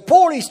 So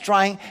Paul is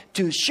trying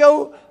to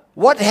show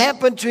what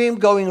happened to him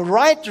going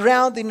right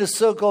round in a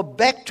circle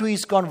back to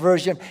his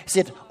conversion. He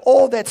said,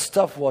 all that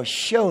stuff was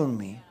shown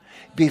me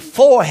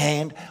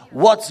beforehand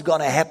what's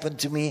going to happen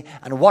to me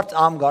and what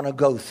I'm going to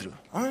go through.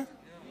 Huh?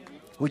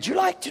 Would you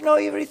like to know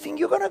everything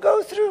you're going to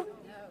go through?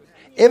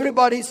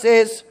 Everybody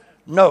says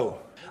no.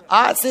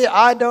 I say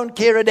I don't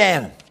care a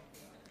damn.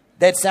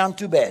 That sounds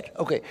too bad.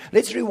 Okay,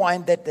 let's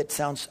rewind that. That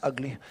sounds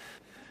ugly.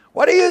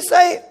 What do you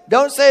say?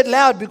 Don't say it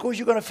loud because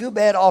you're going to feel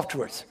bad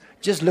afterwards.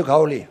 Just look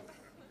holy.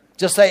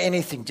 Just say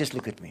anything. Just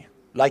look at me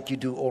like you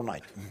do all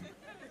night.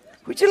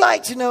 Would you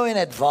like to know in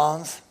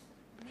advance?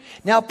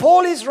 Now,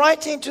 Paul is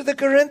writing to the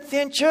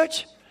Corinthian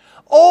church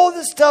all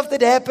the stuff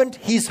that happened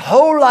his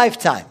whole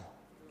lifetime,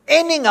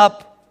 ending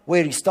up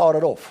where he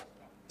started off,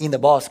 in the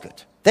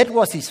basket. That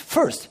was his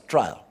first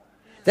trial.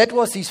 That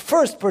was his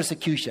first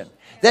persecution.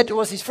 That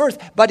was his first.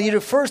 But he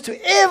refers to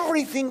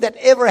everything that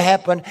ever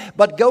happened.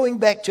 But going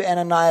back to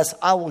Ananias,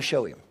 I will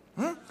show him.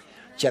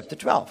 Chapter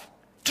 12.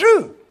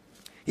 True.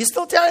 He's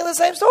still telling the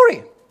same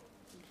story.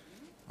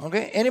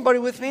 Okay, anybody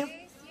with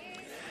me?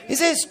 He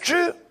says,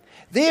 true,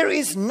 there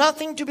is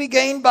nothing to be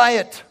gained by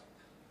it.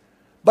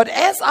 But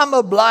as I'm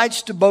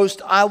obliged to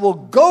boast, I will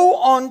go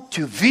on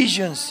to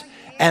visions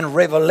and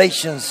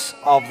revelations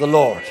of the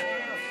Lord.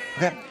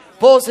 Okay?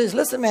 Paul says,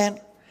 listen, man,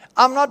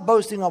 I'm not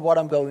boasting of what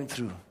I'm going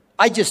through.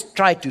 I just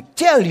try to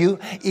tell you,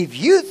 if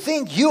you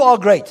think you are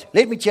great,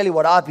 let me tell you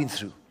what I've been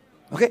through.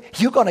 Okay,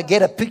 you're going to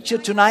get a picture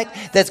tonight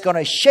that's going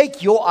to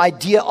shake your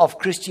idea of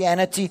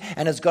Christianity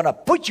and it's going to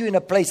put you in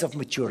a place of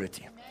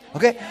maturity.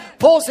 Okay,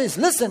 Paul says,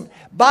 listen,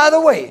 by the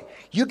way,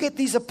 you get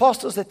these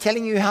apostles that are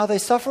telling you how they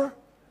suffer.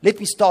 Let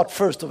me start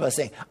first by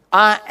saying,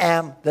 I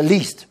am the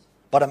least,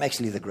 but I'm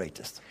actually the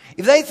greatest.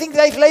 If they think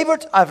they've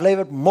labored, I've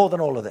labored more than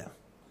all of them.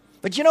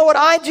 But you know what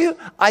I do?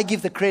 I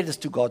give the credits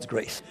to God's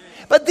grace.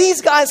 But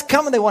these guys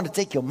come and they want to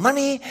take your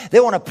money.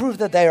 They want to prove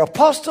that they're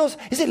apostles.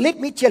 He said, let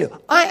me tell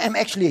you, I am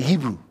actually a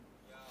Hebrew.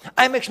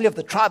 I'm actually of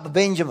the tribe of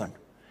Benjamin.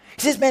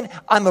 He says, man,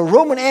 I'm a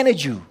Roman and a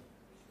Jew.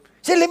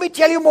 He said, let me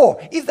tell you more.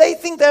 If they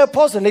think they're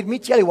apostles, let me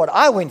tell you what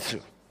I went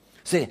through.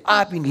 Say,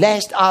 I've been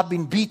lashed, I've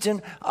been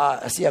beaten.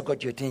 I see I've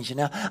got your attention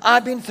now.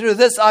 I've been through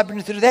this, I've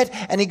been through that.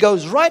 And he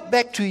goes right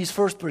back to his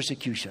first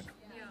persecution.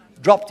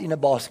 Dropped in a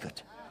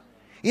basket.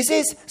 He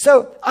says,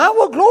 so I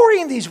will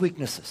glory in these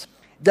weaknesses.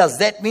 Does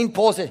that mean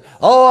Paul says,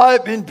 oh,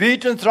 I've been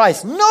beaten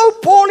thrice? No,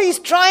 Paul is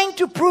trying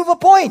to prove a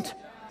point.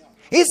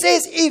 He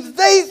says, if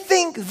they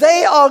think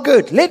they are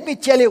good, let me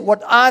tell you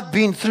what I've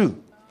been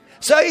through.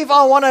 So if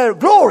I want to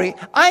glory,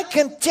 I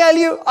can tell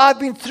you I've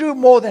been through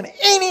more than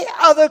any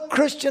other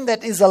Christian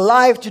that is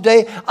alive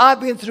today. I've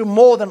been through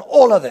more than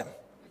all of them.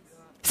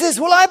 He says,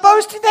 will I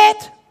boast in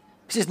that?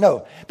 He says,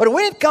 no. But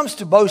when it comes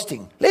to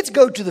boasting, let's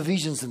go to the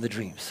visions and the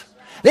dreams.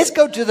 Let's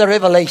go to the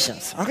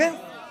revelations. Okay?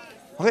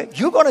 Okay?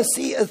 You're going to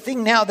see a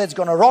thing now that's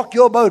going to rock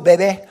your boat,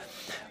 baby.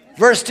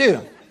 Verse 2.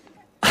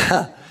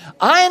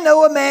 I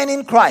know a man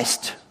in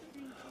Christ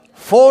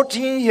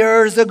 14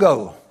 years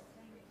ago,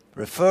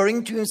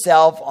 referring to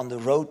himself on the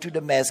road to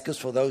Damascus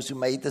for those who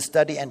made the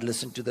study and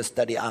listened to the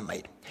study I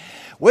made.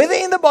 Whether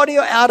in the body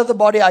or out of the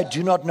body, I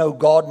do not know,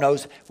 God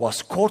knows,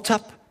 was caught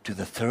up to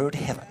the third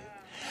heaven.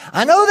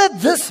 I know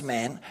that this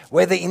man,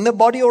 whether in the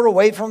body or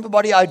away from the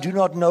body, I do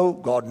not know,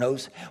 God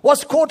knows,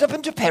 was caught up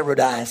into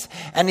paradise.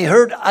 And he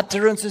heard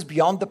utterances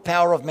beyond the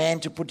power of man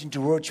to put into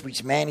words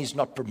which man is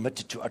not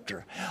permitted to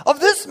utter. Of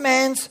this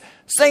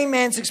same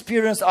man's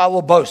experience I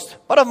will boast.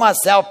 But of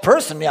myself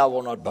personally I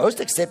will not boast,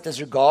 except as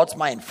regards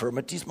my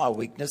infirmities, my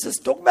weaknesses.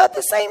 Talk about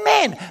the same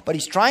man. But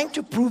he's trying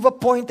to prove a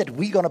point that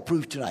we're going to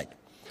prove tonight.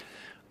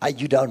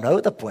 You don't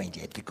know the point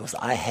yet because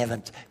I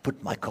haven't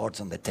put my cards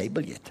on the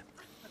table yet.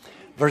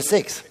 Verse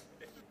 6.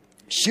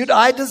 Should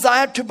I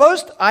desire to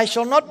boast, I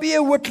shall not be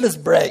a witless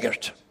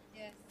braggart,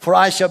 for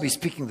I shall be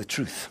speaking the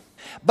truth.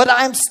 But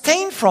I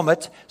abstain from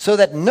it, so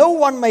that no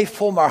one may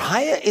form a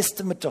higher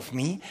estimate of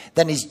me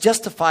than is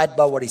justified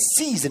by what he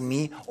sees in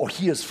me or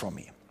hears from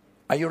me.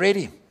 Are you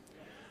ready?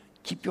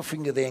 Keep your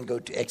finger there and go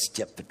to Acts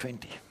chapter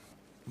 20.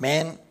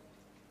 Man,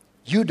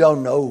 you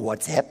don't know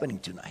what's happening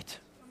tonight.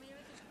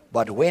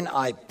 But when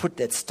I put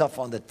that stuff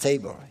on the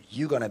table,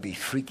 you're going to be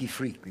freaky,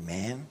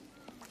 man.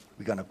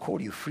 We're going to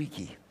call you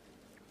freaky.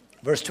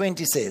 Verse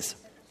 20 says,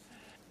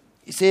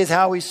 he says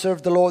how he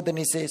served the Lord. Then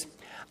he says,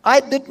 I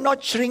did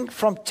not shrink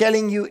from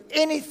telling you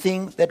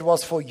anything that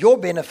was for your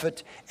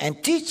benefit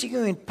and teaching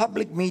you in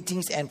public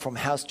meetings and from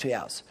house to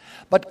house.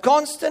 But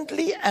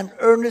constantly and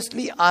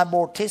earnestly I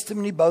bore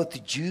testimony both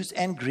to Jews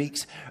and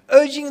Greeks,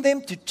 urging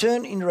them to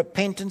turn in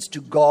repentance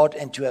to God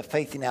and to have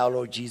faith in our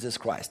Lord Jesus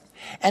Christ.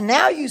 And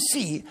now you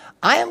see,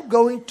 I am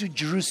going to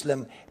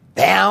Jerusalem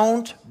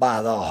bound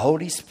by the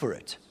Holy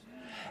Spirit,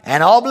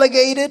 and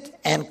obligated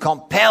and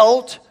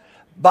compelled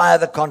by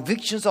the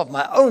convictions of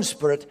my own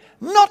spirit,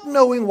 not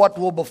knowing what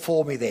will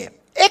befall me there,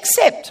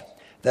 except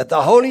that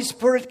the Holy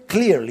Spirit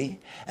clearly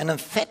and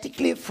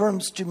emphatically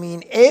affirms to me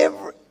in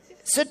every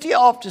city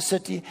after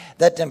city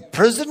that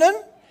imprisonment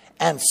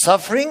and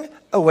suffering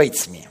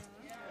awaits me.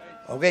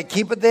 Okay,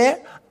 keep it there.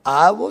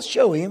 I will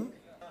show him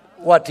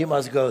what he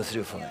must go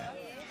through for me.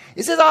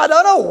 He says, I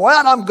don't know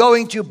what I'm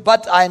going to,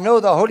 but I know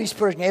the Holy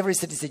Spirit in every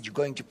city said, you're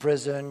going to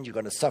prison, you're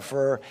going to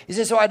suffer. He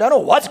says, so I don't know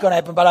what's going to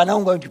happen, but I know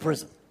I'm going to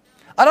prison.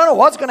 I don't know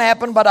what's going to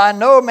happen, but I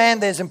know, man,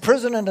 there's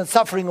imprisonment and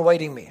suffering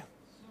awaiting me.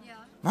 Yeah.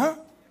 Huh?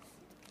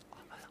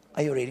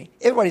 Are you ready?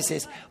 Everybody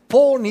says,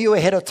 Paul knew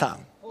ahead of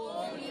time.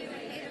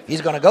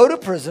 He's going to go to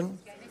prison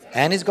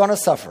and he's going to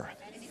suffer.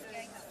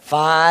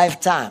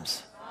 5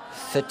 times.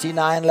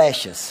 39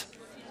 lashes.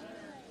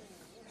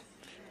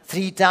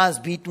 3 times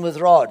beaten with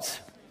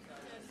rods.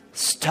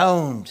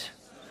 Stoned,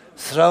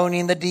 thrown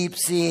in the deep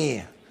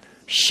sea,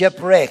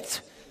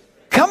 shipwrecked.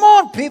 Come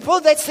on, people,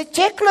 that's the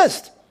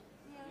checklist.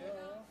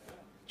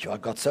 I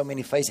got so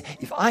many faces.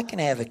 If I can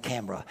have a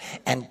camera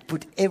and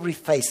put every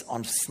face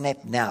on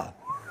Snap now,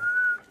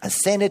 and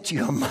send it to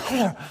your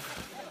mother.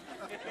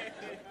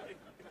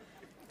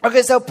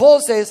 Okay, so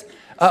Paul says,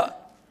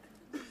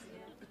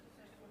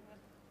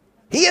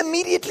 he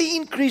immediately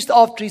increased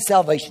after his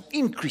salvation.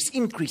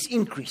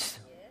 Increase.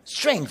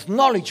 Strength,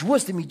 knowledge,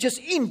 wisdom, he just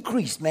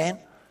increased, man.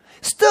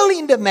 Still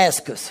in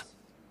Damascus.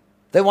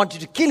 They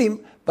wanted to kill him,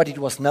 but it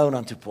was known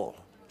unto Paul.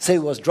 So he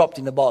was dropped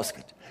in the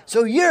basket.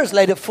 So years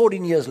later,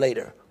 14 years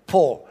later,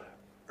 Paul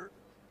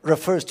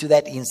refers to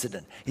that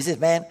incident. He says,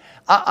 man,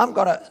 I'm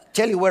going to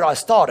tell you where I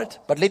started,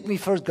 but let me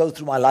first go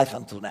through my life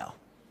until now.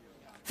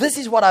 This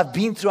is what I've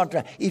been through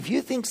until now. If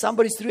you think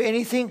somebody's through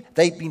anything,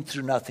 they've been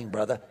through nothing,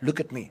 brother. Look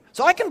at me.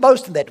 So I can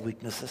boast in that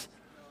weaknesses.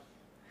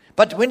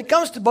 But when it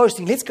comes to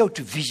boasting, let's go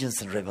to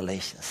visions and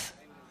revelations.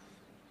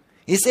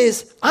 He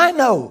says, I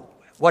know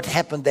what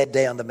happened that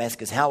day on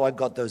Damascus, how I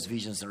got those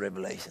visions and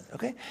revelations.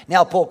 Okay?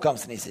 Now Paul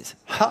comes and he says,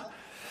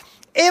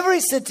 every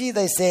city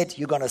they said,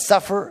 you're going to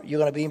suffer, you're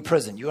going to be in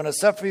prison. You're going to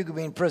suffer, you're going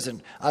to be in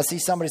prison. I see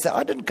somebody say,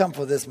 I didn't come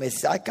for this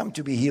message. I come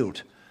to be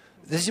healed.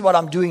 This is what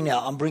I'm doing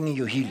now. I'm bringing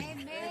you healing.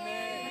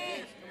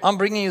 Amen. I'm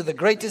bringing you the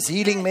greatest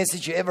healing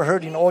message you ever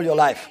heard in all your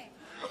life.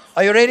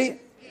 Are you ready?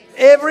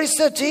 Every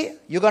city,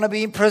 you're going to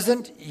be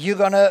imprisoned, you're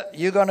going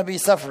to be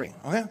suffering.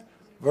 Okay?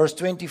 Verse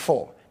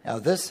 24. Now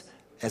this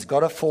has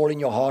got to fall in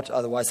your heart,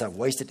 otherwise I've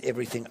wasted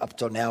everything up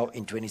till now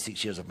in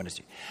 26 years of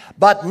ministry.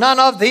 But none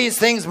of these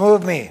things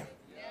move me.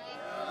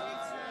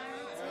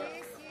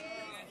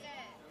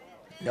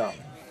 No.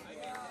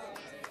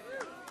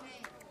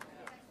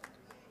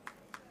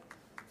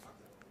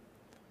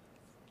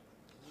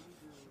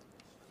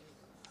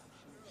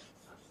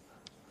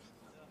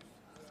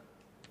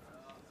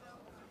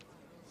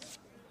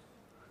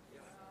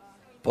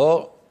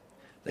 Paul,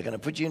 they're going to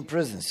put you in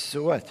prison.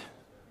 So what?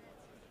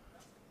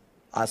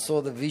 I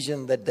saw the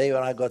vision that day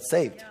when I got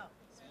saved.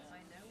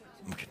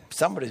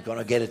 Somebody's going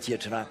to get it here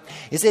tonight.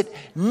 He said,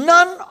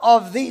 none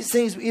of these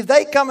things, if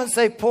they come and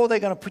say, Paul, they're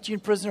going to put you in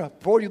prison.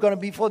 Paul, you're going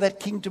to be before that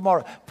king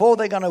tomorrow. Paul,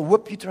 they're going to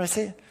whip you tomorrow. I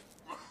say,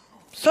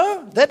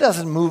 so that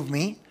doesn't move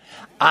me.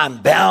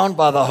 I'm bound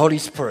by the Holy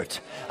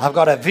Spirit. I've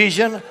got a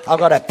vision. I've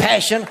got a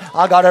passion.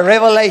 I've got a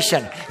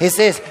revelation. He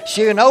says,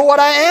 so you know what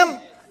I am?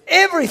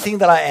 Everything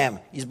that I am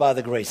is by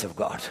the grace of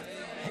God.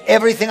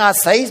 Everything I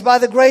say is by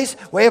the grace.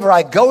 Wherever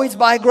I go, it's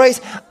by grace.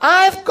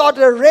 I've got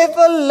a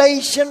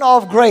revelation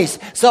of grace.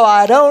 So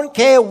I don't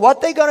care what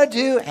they're going to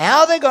do,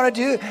 how they're going to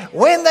do,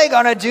 when they're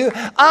going to do.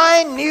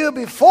 I knew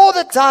before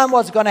the time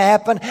what's going to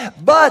happen,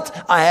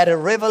 but I had a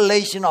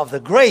revelation of the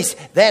grace.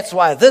 That's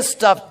why this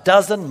stuff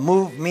doesn't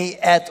move me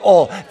at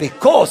all,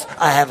 because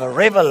I have a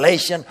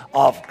revelation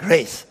of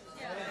grace.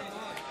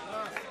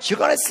 You're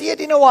going to see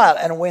it in a while.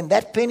 And when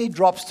that penny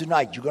drops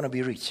tonight, you're going to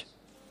be rich.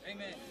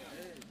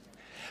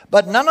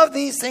 But none of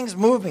these things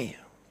move me.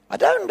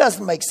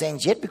 Doesn't make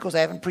sense yet because I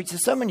haven't preached a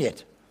sermon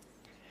yet.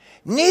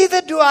 Neither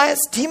do I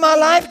esteem my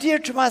life dear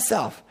to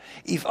myself,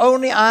 if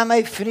only I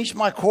may finish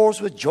my course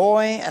with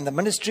joy and the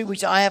ministry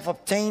which I have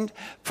obtained,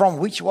 from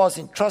which was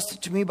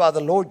entrusted to me by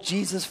the Lord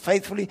Jesus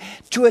faithfully,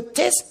 to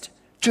attest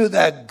to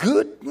the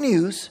good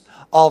news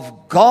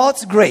of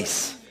God's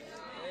grace.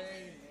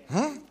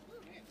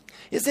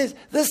 He says,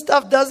 this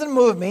stuff doesn't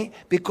move me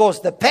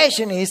because the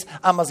passion is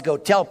I must go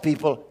tell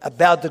people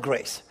about the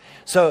grace.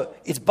 So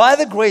it's by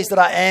the grace that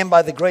I am,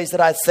 by the grace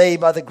that I say,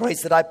 by the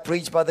grace that I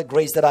preach, by the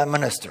grace that I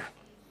minister.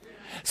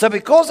 So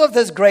because of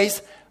this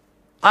grace,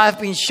 I've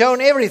been shown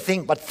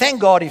everything, but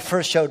thank God He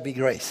first showed me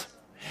grace.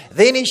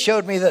 Then He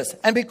showed me this.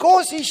 And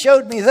because He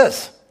showed me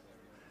this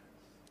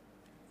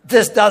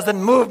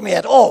doesn't move me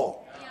at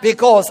all.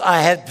 Because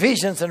I had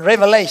visions and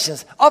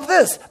revelations of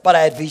this, but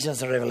I had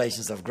visions and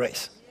revelations of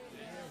grace.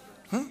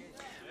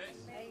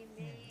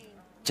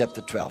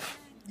 Chapter 12.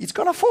 It's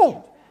going to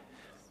fall.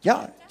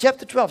 Yeah,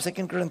 chapter 12,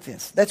 2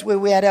 Corinthians. That's where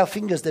we had our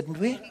fingers, didn't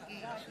we?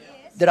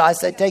 Did I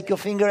say take your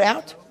finger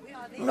out?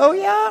 No,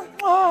 yeah.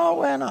 Oh,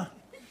 well,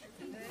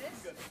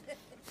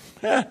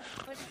 no.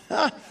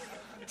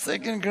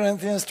 2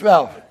 Corinthians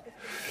 12.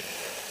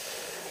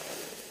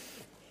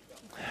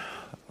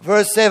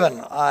 Verse 7.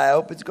 I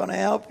hope it's going to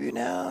help you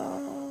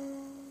now.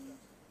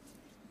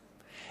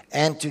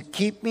 And to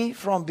keep me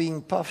from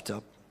being puffed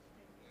up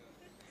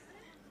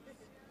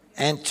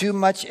and too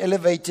much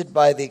elevated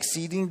by the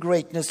exceeding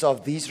greatness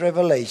of these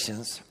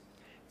revelations,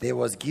 there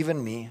was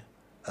given me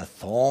a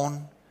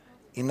thorn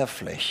in the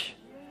flesh,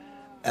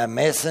 a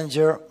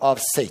messenger of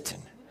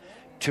Satan,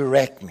 to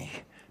wreck me,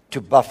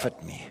 to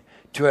buffet me,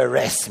 to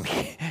harass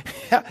me,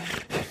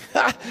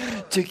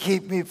 to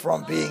keep me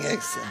from being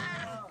excellent.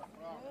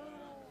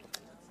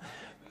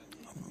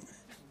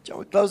 Shall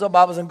we close our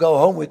Bibles and go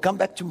home? We'll come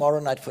back tomorrow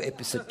night for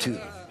episode 2.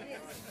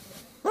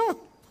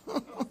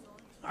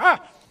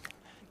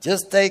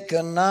 Just take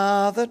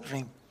another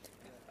drink.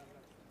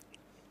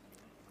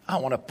 I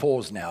want to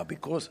pause now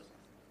because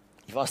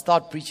if I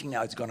start preaching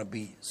now, it's going to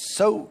be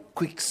so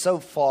quick, so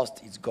fast,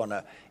 it's going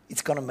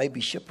to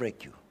maybe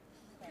shipwreck you.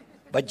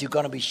 But you're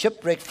going to be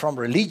shipwrecked from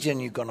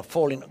religion. You're going to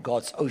fall in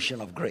God's ocean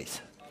of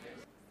grace.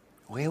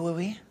 Where were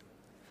we?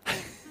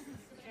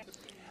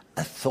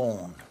 A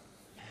thorn.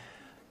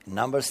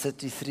 Numbers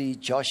 33,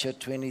 Joshua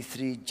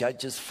 23,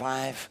 Judges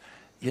 5,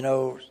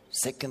 2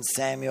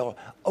 Samuel.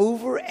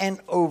 Over and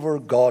over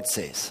God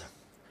says,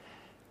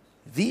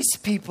 these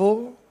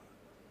people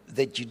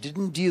that you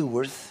didn't deal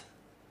with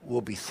will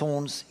be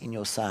thorns in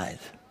your side.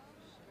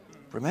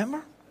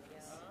 Remember?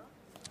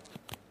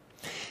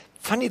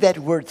 Funny that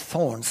word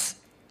thorns.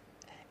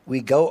 We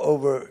go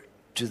over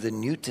to the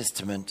New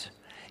Testament.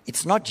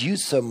 It's not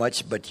used so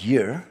much but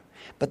here.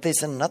 But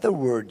there's another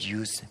word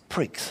used,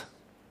 pricks.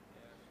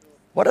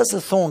 What does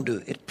a thorn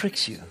do? It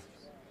pricks you.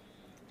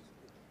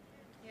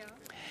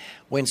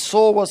 When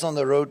Saul was on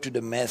the road to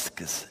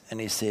Damascus and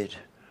he said,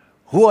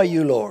 who are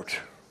you, Lord?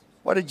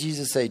 What did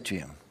Jesus say to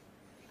him?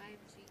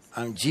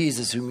 I'm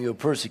Jesus whom you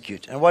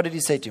persecute. And what did He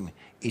say to him?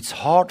 It's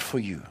hard for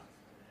you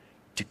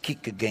to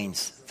kick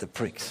against the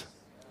pricks.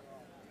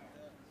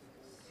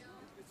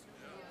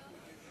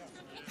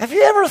 Have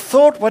you ever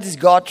thought, what is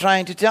God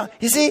trying to tell?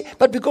 You see,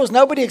 but because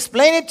nobody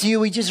explained it to you,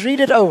 we just read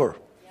it over.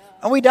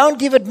 And we don't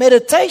give it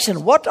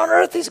meditation. What on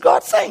earth is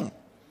God saying?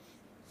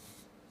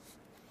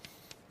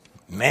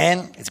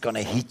 Man, it's going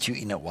to hit you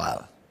in a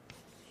while.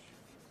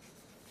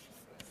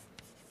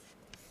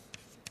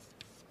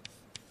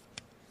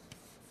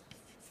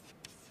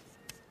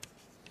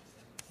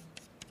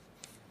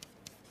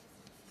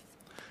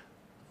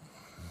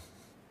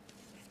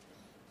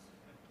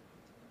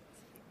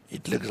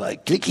 It looks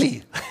like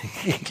clickly.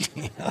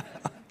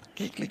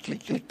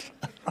 Click.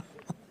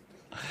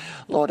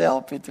 Lord,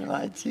 help me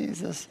tonight,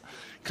 Jesus.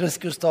 Chris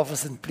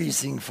Christopherson, please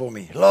sing for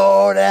me.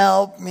 Lord,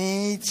 help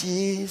me,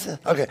 Jesus.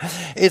 Okay,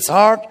 it's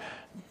hard.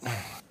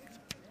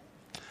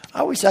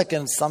 I wish I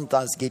can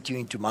sometimes get you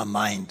into my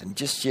mind and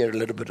just share a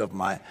little bit of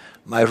my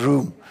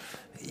room.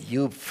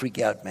 You freak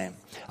out, man.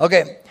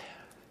 Okay.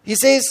 He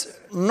says,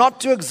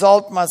 not to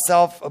exalt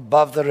myself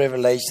above the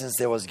revelations,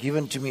 there was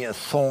given to me a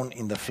thorn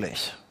in the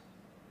flesh.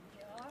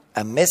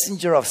 A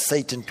messenger of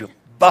Satan to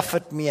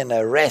buffet me and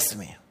harass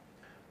me.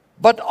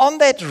 But on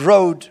that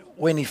road,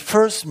 when he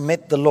first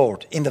met the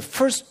Lord, in the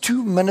first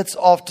 2 minutes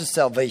after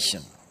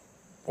salvation,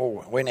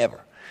 or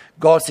whenever,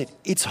 God said,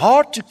 it's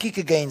hard to kick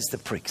against the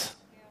pricks.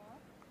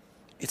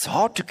 It's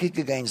hard to kick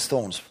against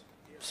thorns.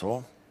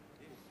 So,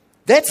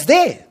 that's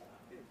there.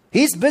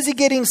 He's busy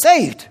getting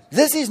saved.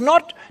 This is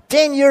not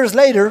 10 years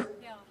later.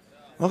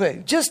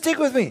 Okay, just stick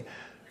with me.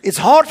 It's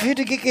hard for you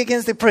to kick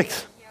against the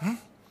pricks.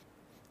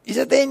 Is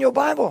it there in your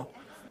Bible?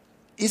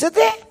 Is it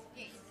there?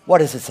 What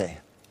does it say?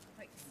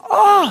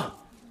 Oh.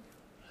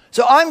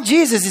 So I'm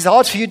Jesus. It's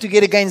hard for you to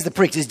get against the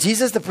pricks. Is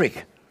Jesus the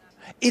prick?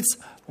 It's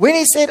when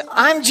he said,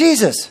 I'm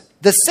Jesus.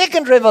 The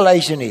second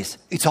revelation is,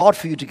 it's hard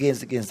for you to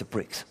get against the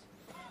pricks.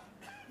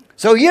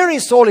 So here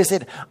is Saul. He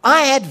said,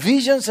 I had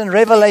visions and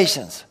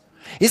revelations.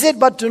 He said,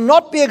 but to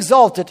not be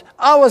exalted,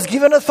 I was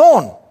given a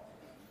thorn.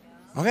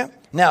 Okay.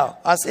 Now,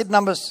 I said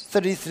Numbers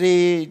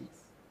 33,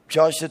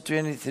 Joshua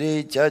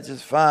 23,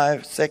 Judges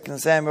 5, 2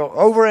 Samuel.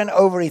 Over and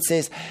over it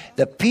says,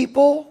 the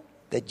people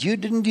that you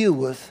didn't deal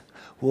with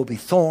will be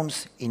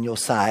thorns in your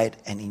side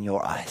and in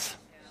your eyes.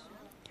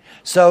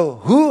 So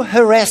who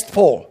harassed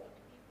Paul?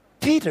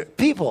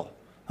 People.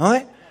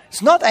 Okay?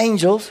 It's not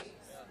angels.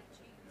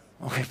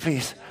 Okay,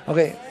 please.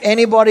 Okay.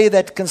 Anybody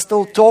that can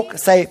still talk,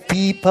 say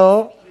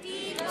people.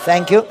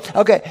 Thank you.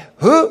 Okay.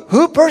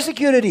 Who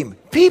persecuted him?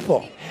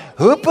 People.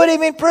 Who put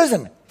him in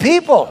prison?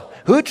 People.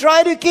 Who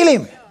tried to kill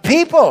him?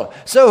 People.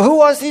 So who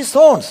was his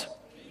thorns?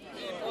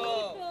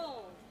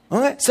 People.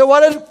 Okay. So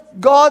what did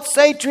God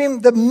say to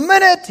him the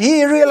minute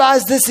he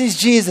realized this is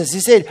Jesus? He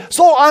said,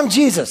 so I'm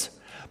Jesus.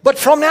 But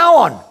from now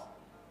on,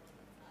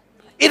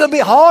 it'll be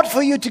hard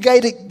for you to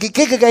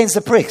kick against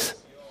the pricks.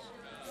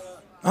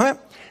 Okay.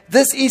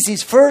 This is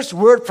his first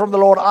word from the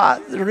Lord.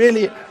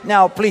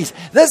 Now please.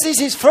 This is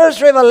his first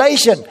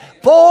revelation.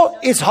 Paul,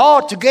 it's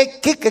hard to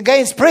kick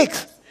against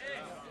pricks.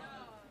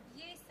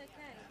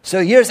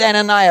 So here's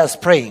Ananias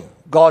praying.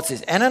 God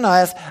says,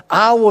 Ananias,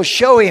 I will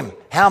show him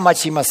how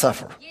much he must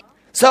suffer.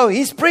 So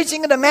he's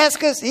preaching in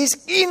Damascus. He's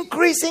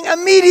increasing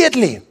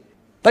immediately.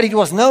 But it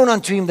was known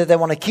unto him that they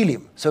want to kill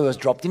him. So he was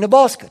dropped in a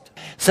basket.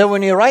 So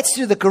when he writes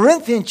to the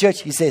Corinthian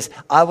church, he says,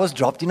 I was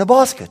dropped in a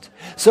basket.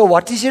 So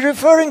what is he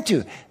referring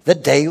to? The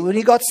day when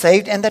he got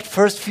saved and that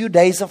first few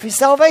days of his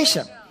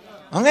salvation.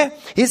 Okay?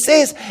 He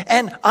says,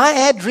 and I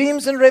had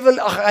dreams and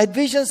I had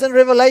visions and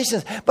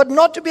revelations, but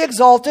not to be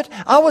exalted,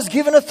 I was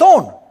given a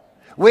thorn.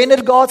 When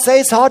did God say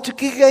it's hard to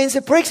kick against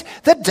the pricks?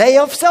 The day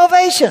of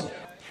salvation.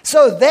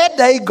 So that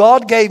day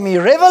God gave me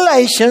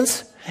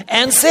revelations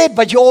and said,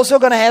 but you're also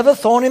going to have a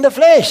thorn in the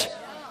flesh.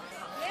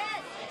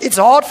 It's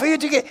hard for you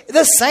to get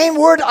the same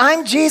word,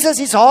 I'm Jesus.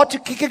 It's hard to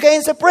kick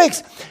against the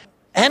pricks.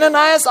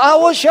 Ananias, I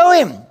will show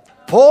him.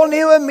 Paul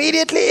knew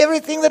immediately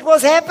everything that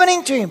was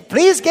happening to him.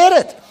 Please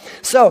get it.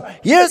 So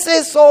here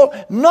says Saul,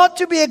 not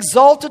to be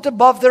exalted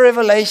above the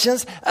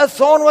revelations, a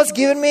thorn was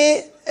given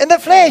me in the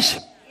flesh.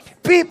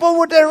 People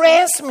would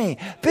harass me.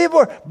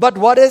 But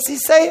what does he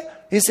say?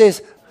 He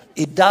says,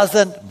 it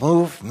doesn't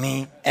move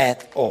me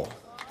at all.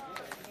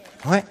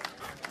 Right?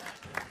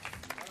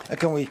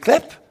 Can we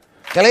clap?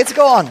 Okay, let's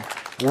go on.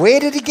 Where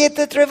did he get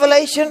that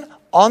revelation?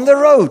 On the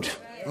road.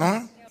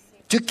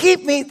 To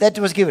keep me, that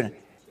was given.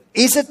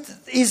 Is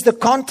the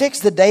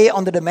context the day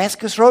on the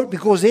Damascus road?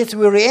 Because that's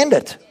where we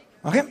ended.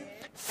 Okay?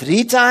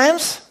 3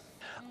 times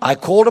I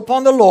called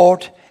upon the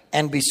Lord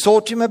and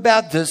besought him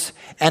about this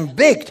and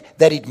begged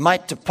that it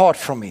might depart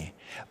from me.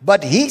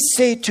 But he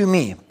said to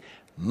me,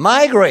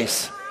 my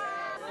grace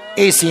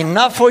is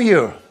enough for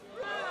you.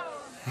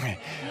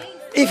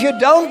 If you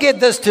don't get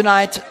this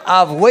tonight,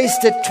 I've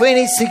wasted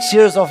 26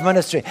 years of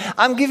ministry.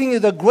 I'm giving you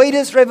the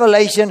greatest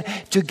revelation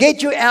to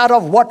get you out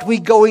of what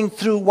we're going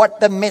through, what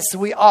the mess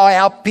we are,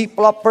 how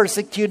people are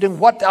persecuting,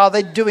 what are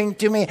they doing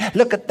to me.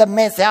 Look at the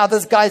mess, how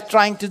this guy's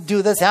trying to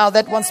do this, how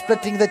that one's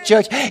splitting the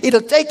church. It'll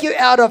take you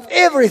out of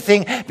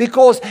everything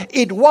because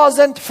it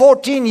wasn't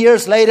 14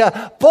 years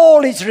later.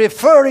 Paul is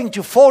referring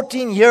to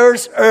 14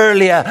 years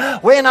earlier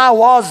when I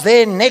was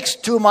there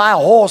next to my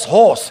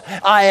horse.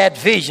 I had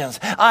visions.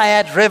 I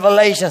had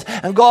revelations.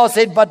 And God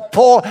said, but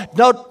Paul,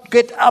 don't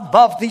get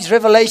above these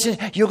revelations.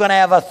 You're going to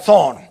have a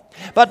thorn.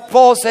 But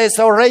Paul says,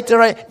 so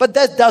reiterate, but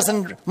that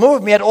doesn't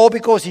move me at all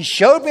because he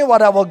showed me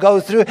what I will go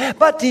through.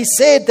 But he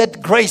said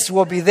that grace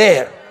will be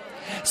there.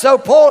 So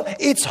Paul,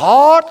 it's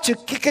hard to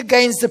kick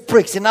against the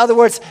pricks. In other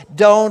words,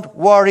 don't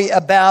worry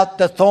about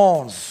the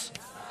thorns.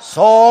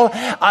 Saul,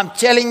 I'm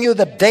telling you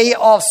the day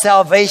of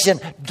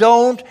salvation,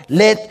 don't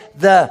let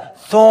the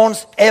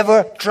thorns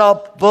ever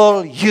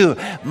trouble you.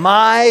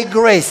 My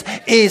grace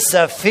is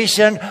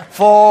sufficient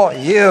for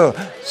you.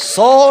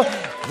 Saul,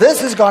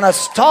 this is going to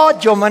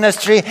start your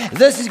ministry.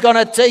 This is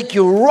going to take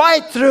you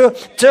right through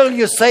till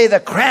you say the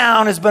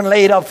crown has been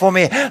laid up for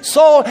me.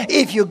 Saul,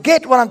 if you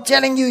get what I'm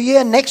telling you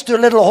here next to a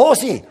little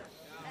horsey,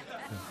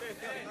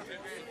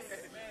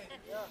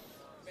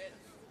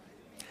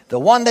 The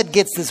one that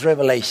gets this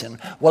revelation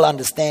will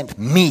understand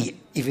me.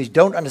 If you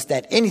don't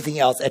understand anything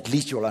else, at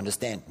least you'll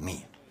understand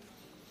me.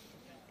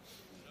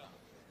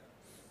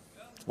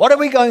 What are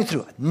we going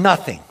through?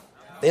 Nothing.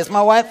 There's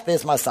my wife,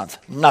 there's my sons.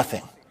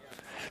 Nothing.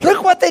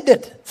 Look what they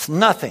did. It's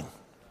nothing.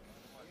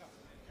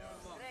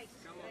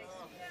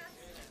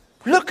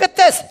 Look at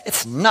this.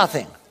 It's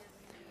nothing.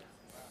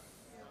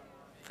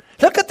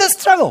 Look at the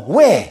struggle.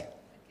 Where?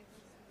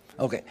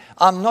 Okay,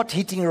 I'm not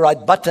hitting the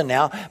right button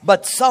now,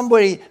 but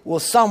somebody will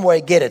somewhere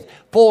get it.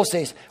 Paul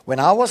says, when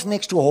I was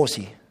next to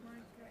Horsey,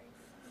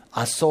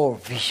 I saw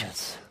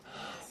visions.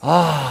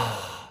 But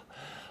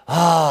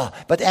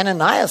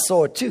Ananias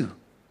saw it too.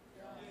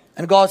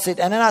 And God said,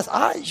 Ananias,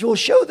 I will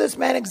show this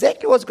man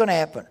exactly what's going to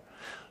happen.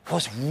 It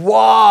was,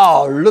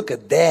 wow, look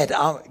at that.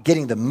 I'm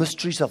getting the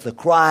mysteries of the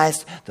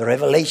Christ, the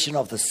revelation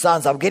of the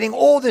sons. I'm getting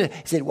all the...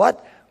 He said,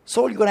 what?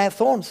 Saul, you're going to have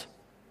thorns.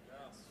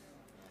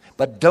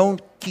 But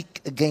don't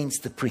kick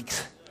against the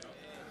pricks.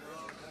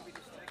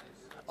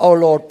 Oh,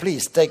 Lord,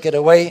 please take it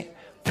away.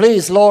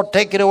 Please, Lord,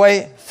 take it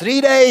away.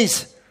 3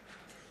 days.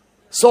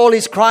 Saul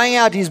is crying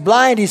out. He's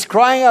blind. He's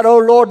crying out. Oh,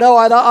 Lord, no,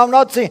 I'm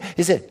not seeing.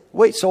 He said,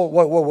 wait, Saul,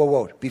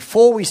 whoa.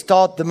 Before we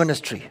start the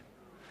ministry,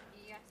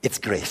 it's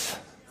grace.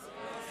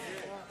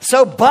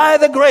 So by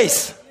the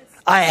grace,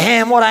 I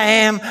am what I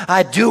am.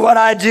 I do what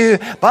I do.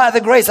 By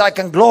the grace, I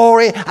can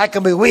glory. I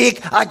can be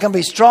weak. I can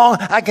be strong.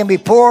 I can be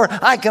poor.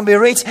 I can be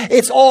rich.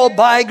 It's all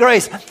by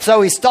grace.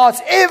 So he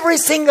starts every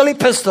single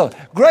epistle.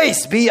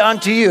 Grace be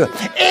unto you.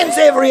 Ends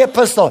every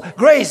epistle.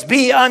 Grace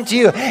be unto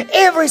you.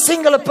 Every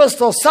single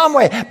epistle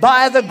somewhere.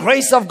 By the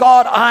grace of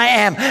God, I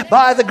am.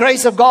 By the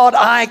grace of God,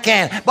 I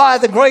can. By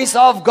the grace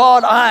of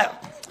God, I...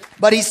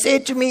 But he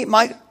said to me,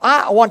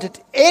 I wanted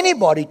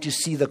anybody to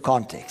see the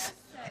context.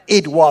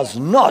 It was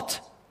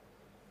not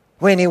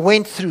when he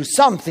went through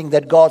something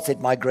that God said,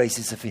 my grace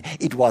is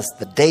sufficient. It was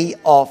the day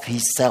of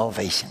his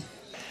salvation.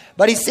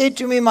 But he said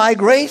to me, my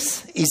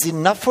grace is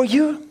enough for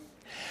you,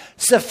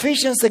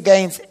 sufficient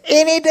against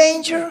any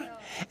danger,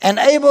 and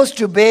able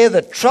to bear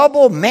the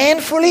trouble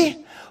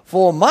manfully,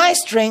 for my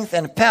strength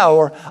and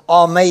power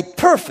are made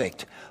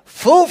perfect,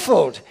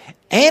 fulfilled,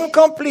 and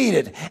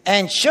completed,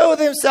 and show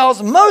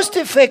themselves most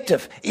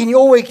effective in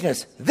your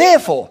weakness.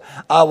 Therefore,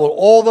 I will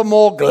all the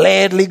more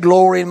gladly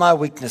glory in my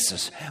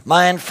weaknesses,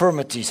 my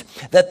infirmities,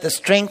 that the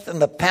strength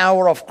and the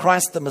power of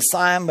Christ the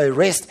Messiah may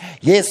rest,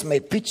 yes,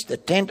 may pitch the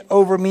tent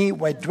over me,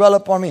 may dwell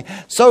upon me.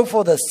 So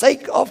for the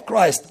sake of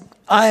Christ,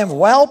 I am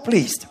well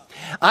pleased.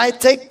 I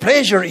take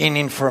pleasure in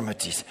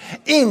infirmities,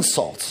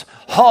 insults,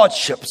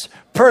 hardships,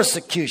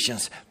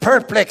 persecutions,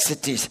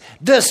 perplexities,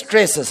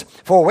 distresses.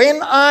 For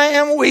when I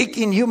am weak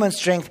in human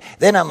strength,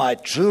 then am I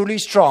truly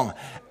strong,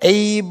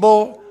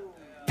 able,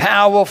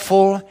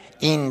 powerful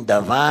in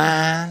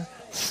divine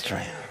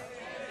strength.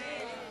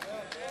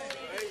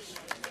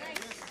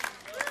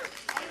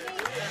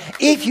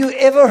 If you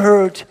ever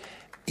heard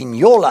in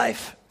your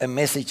life a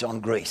message on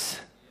grace,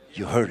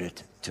 you heard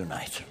it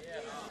tonight.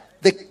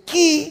 The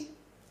key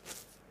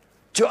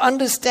to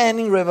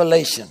understanding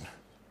revelation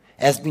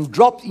has been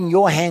dropped in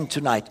your hand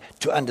tonight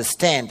to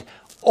understand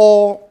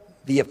all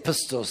the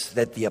epistles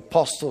that the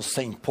Apostle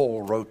St.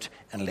 Paul wrote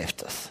and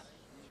left us.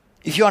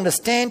 If you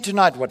understand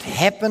tonight what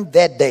happened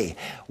that day,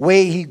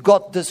 where he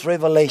got this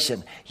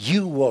revelation,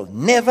 you will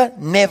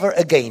never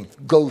again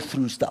go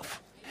through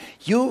stuff.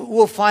 You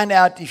will find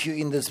out if you're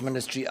in this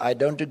ministry, I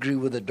don't agree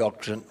with the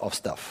doctrine of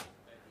stuff.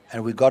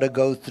 And we got to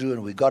go through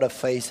and we got to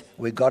face,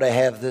 we got to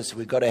have this,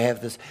 we got to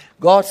have this.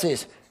 God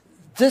says,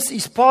 this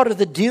is part of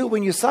the deal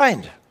when you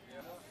signed.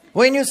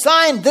 When you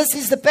sign, this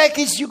is the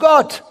package you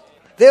got.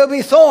 There will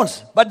be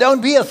thorns, but don't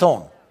be a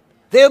thorn.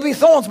 There will be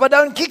thorns, but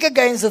don't kick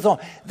against the thorn.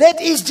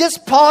 That is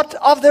just part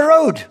of the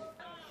road.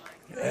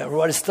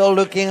 Everybody's still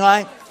looking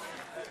like.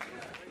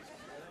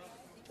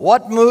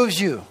 What moves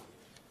you?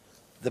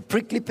 The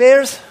prickly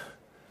pears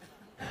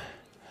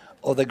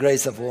or the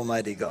grace of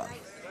Almighty God?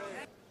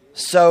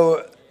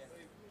 So,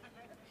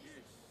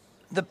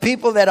 the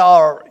people that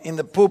are in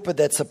the pulpit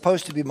that's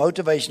supposed to be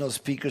motivational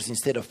speakers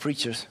instead of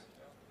preachers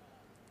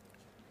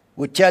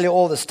would tell you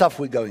all the stuff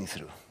we're going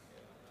through.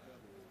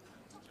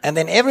 And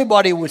then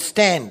everybody would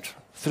stand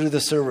through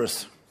the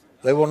service.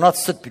 They will not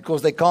sit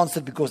because they can't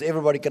sit because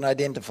everybody can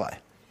identify.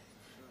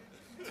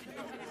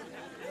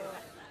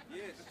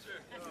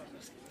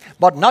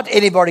 But not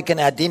anybody can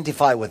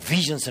identify with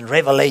visions and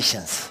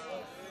revelations.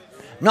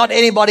 Not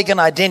anybody can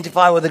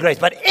identify with the grace.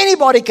 But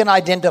anybody can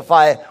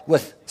identify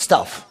with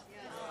stuff.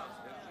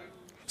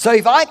 So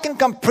if I can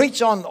come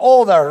preach on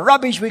all the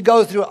rubbish we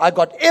go through, I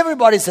got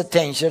everybody's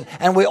attention,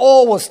 and we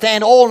all will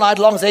stand all night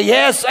long and say,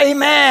 yes,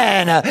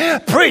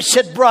 amen. Preach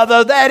it,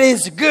 brother. That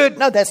is good.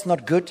 No, that's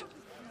not good.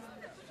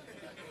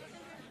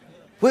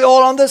 We're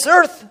all on this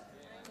earth,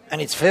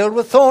 and it's filled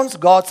with thorns.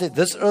 God said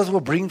this earth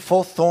will bring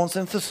forth thorns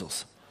and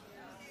thistles.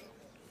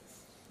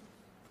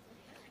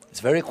 It's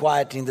very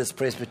quiet in this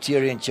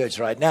Presbyterian church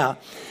right now.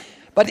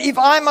 But if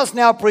I must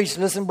now preach,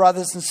 listen,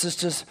 brothers and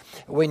sisters,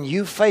 when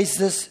you face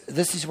this,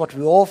 this is what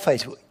we all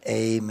face.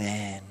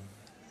 Amen.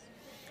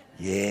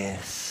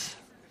 Yes.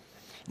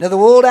 Now the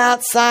world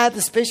outside,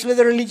 especially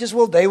the religious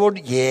world, they will,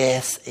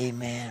 yes,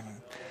 amen.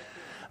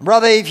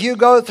 Brother, if you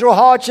go through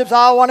hardships,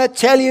 I want to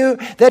tell you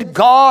that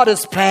God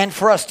has planned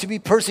for us to be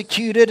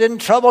persecuted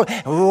and troubled.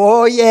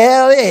 Oh,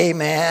 yeah,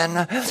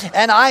 amen.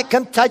 And I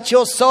can touch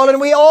your soul,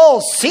 and we all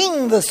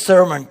sing the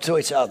sermon to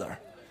each other.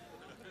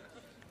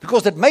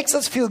 Because it makes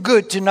us feel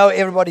good to know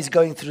everybody's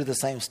going through the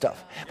same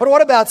stuff. But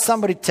what about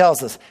somebody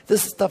tells us,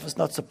 this stuff is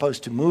not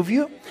supposed to move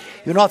you.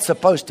 You're not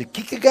supposed to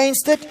kick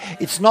against it.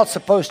 It's not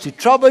supposed to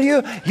trouble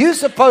you. You're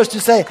supposed to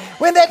say,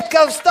 when that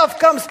stuff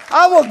comes,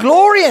 I will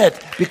glory in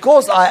it.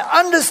 Because I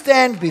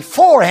understand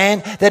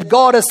beforehand that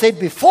God has said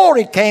before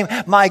it came,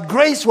 my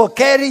grace will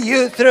carry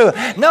you through.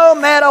 No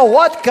matter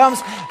what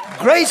comes,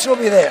 grace will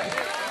be there.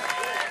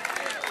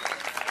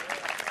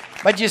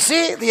 But you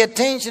see, the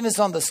attention is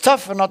on the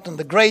stuff and not on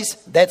the grace.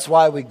 That's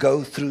why we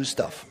go through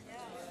stuff.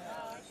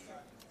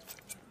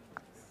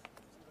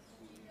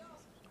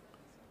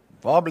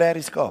 Waar bly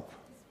die skaap?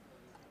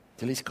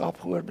 Het jy die skaap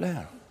gehoor bly?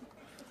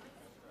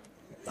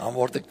 Dan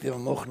word ek die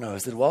moeg nou.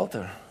 Is dit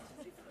Walter?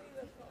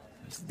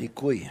 Is die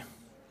koei?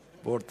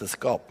 Word die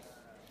skaap.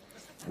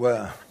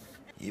 Well,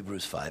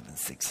 Hebrews 5 and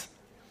 6.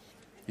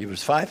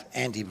 Hebrews 5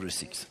 and Hebrews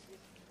 6.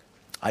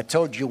 I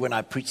told you when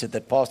I preached at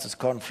that pastor's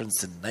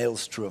conference in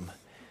Nailstrom,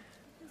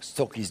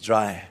 Stock is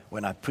dry,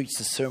 when I preached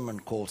a sermon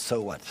called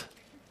So What?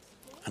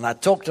 And I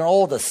talked on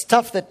all the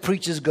stuff that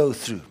preachers go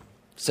through.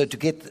 So to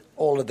get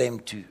all of them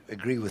to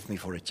agree with me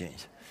for a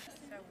change.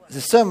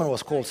 The sermon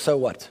was called So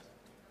What?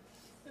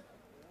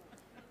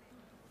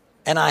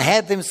 And I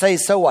had them say,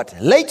 so what?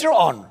 Later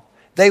on,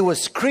 they were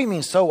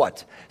screaming, so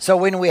what? So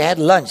when we had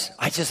lunch,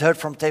 I just heard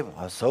from table,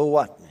 oh, so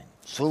what? Man?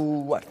 So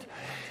what?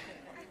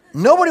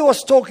 Nobody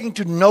was talking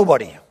to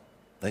nobody.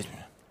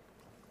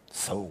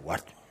 So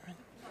what?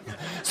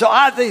 So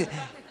I think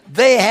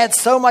they had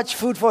so much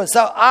food for us.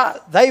 So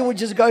they were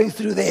just going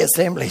through their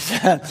assemblies.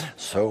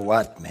 So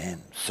what,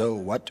 man? So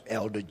what,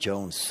 Elder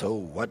Jones? So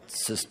what,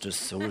 Sister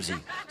Susie?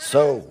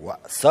 So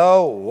what?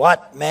 So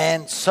what,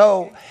 man?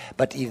 So,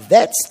 but if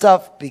that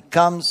stuff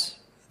becomes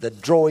the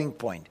drawing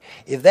point,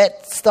 if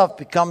that stuff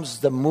becomes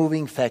the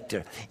moving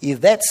factor,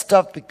 if that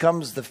stuff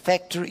becomes the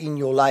factor in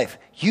your life,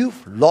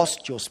 you've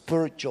lost your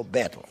spiritual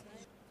battle.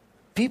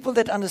 People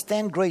that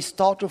understand grace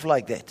start off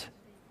like that.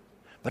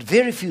 But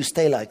very few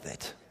stay like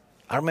that.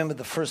 I remember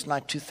the first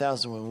night,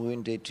 2000, when we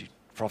went there to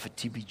Prophet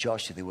T.B.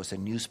 Joshua, there was a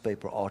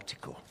newspaper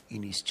article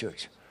in his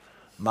church.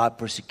 My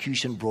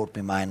persecution brought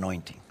me my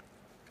anointing.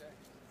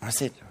 I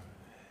said,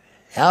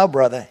 how,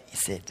 brother? He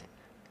said,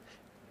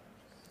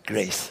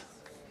 grace.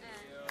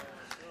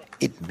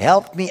 It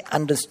helped me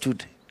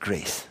understood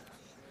grace.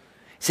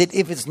 He said,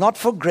 if it's not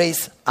for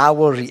grace, I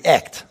will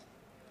react.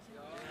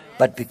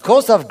 But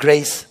because of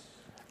grace,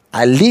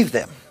 I leave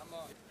them.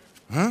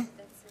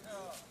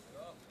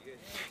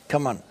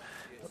 Come on.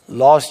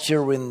 Last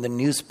year when the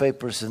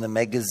newspapers and the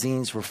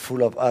magazines were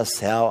full of us,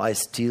 how I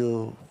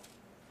still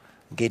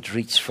get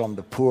rich from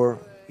the poor.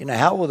 You know,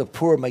 how will the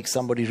poor make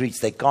somebody rich?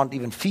 They can't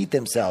even feed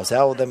themselves.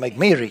 How will they make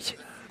me rich?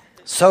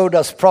 So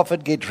does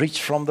prophet get rich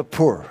from the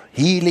poor.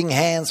 Healing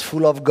hands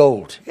full of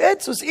gold. Yeah,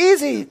 it was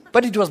easy,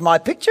 but it was my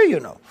picture, you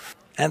know.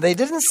 And they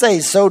didn't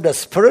say, so does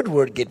spirit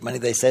word get money.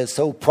 They say,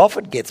 so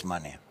prophet gets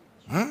money.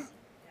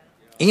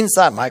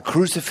 Inside, my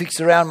crucifix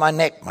around my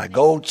neck, my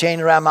gold chain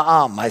around my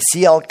arm, my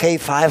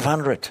CLK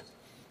 500.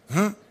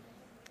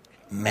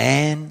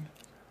 Man,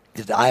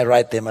 did I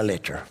write them a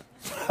letter.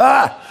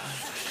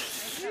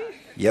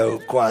 Yo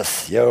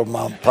kwas, yo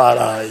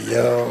mampara,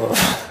 yo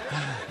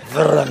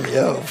wurm,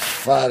 yo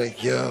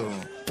vark, yo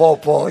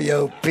popo,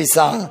 yo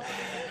pisang,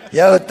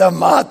 yo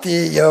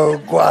tomati, yo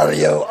guar,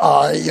 yo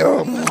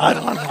yo.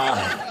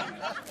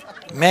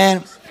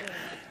 Man,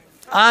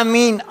 I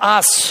mean, I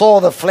saw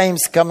the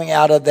flames coming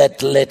out of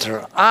that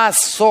letter. I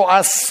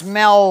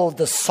smelled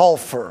the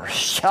sulfur.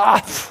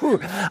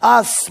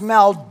 I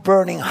smelled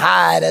burning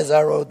hide as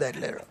I wrote that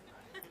letter.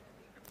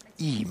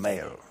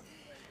 Email,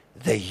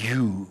 the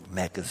You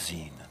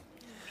magazine.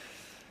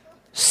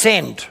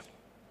 Send.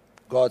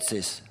 God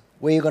says,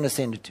 where are you going to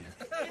send it to?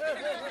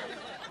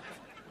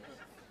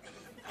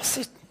 I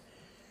said,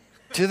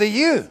 to the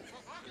You.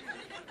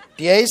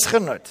 Die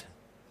huisgenoot.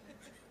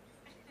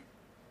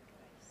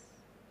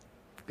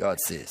 God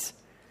says,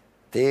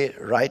 there,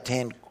 right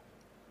hand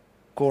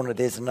corner,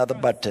 there's another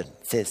button.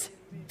 It says,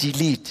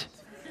 delete.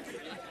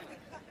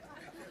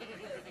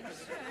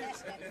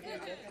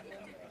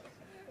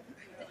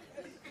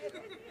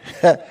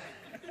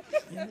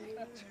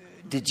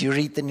 Did you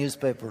read the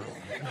newspaper?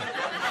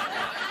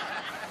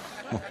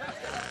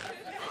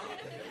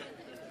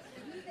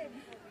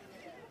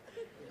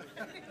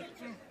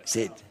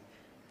 Said,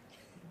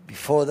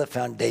 before the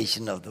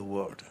foundation of the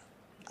world,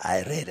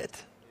 I read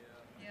it.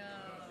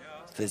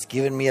 So it's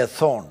given me a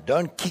thorn.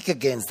 Don't kick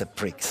against the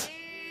pricks.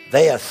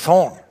 They are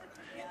thorn.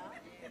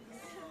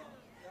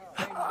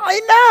 I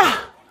know.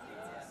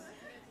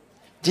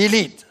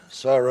 Delete.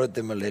 So I wrote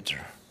them a letter.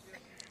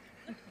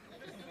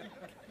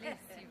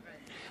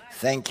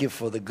 Thank you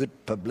for the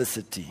good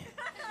publicity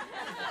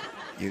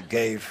you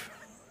gave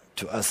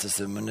to us as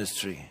a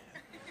ministry.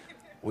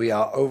 We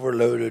are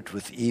overloaded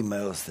with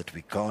emails that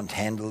we can't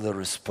handle the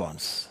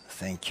response.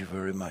 Thank you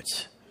very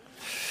much.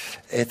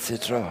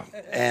 Etc.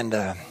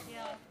 And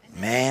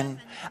man,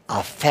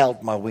 I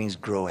felt my wings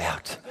grow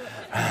out.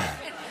 I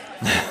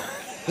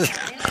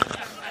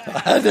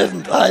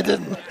didn't.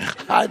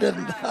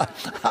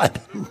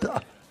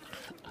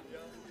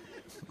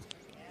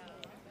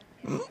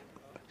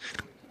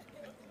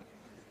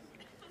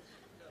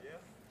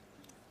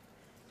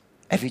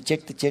 Have you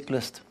checked the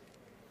checklist?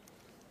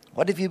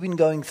 What have you been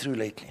going through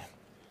lately?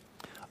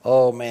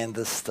 Oh man,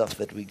 this stuff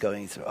that we're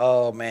going through.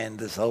 Oh man,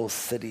 this whole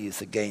city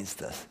is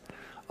against us.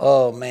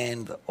 Oh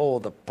man,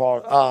 the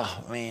part.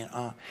 Oh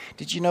man.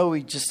 Did you know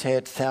we just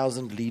had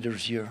 1,000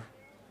 leaders here?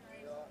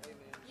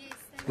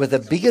 With the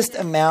biggest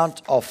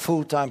amount of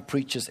full-time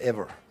preachers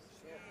ever.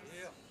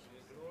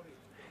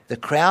 The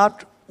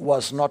crowd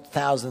was not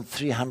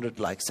 1,300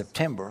 like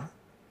September.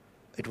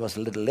 It was a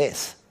little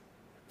less.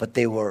 But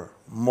there were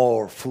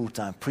more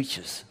full-time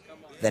preachers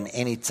than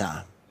any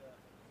time.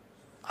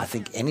 I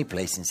think any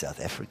place in South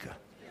Africa.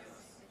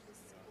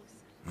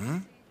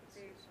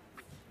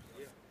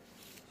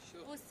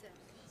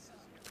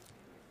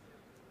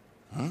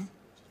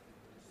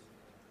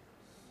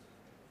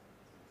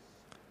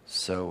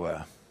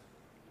 So,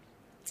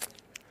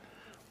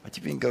 what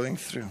you've been going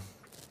through?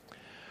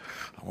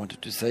 I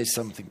wanted to say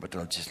something, but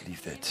I'll just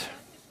leave that.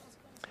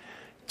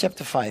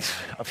 Chapter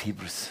 5 of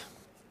Hebrews.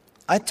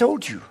 I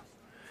told you,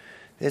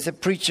 there's a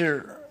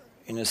preacher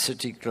in a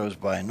city close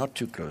by, not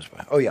too close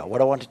by. Oh yeah, what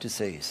I wanted to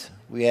say is,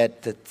 we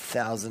had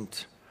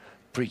 1,000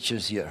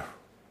 preachers here.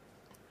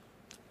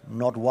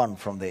 Not one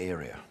from the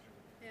area.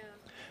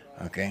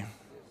 Okay?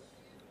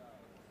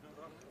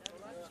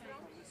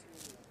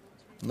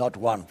 Not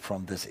one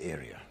from this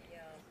area.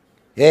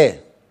 Yeah.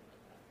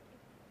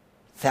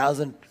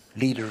 1,000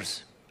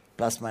 leaders,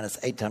 plus minus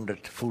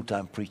 800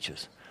 full-time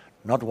preachers.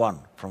 Not one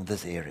from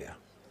this area.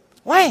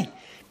 Why?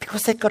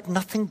 Because they got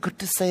nothing good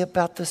to say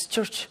about this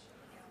church.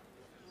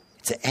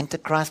 It's an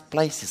antichrist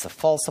place. It's a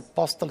false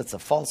apostle. It's a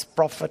false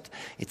prophet.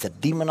 It's a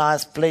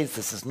demonized place.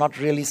 This is not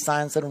really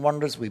signs and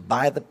wonders. We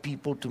buy the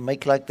people to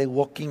make like they're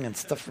walking and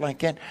stuff like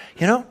that.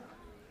 You know?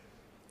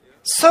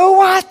 So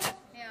what?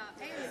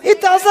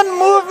 It doesn't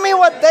move me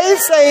what they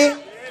say.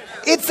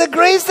 It's the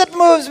grace that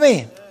moves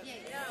me.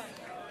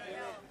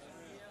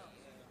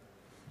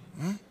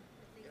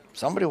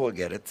 Somebody will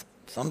get it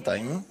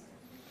sometime.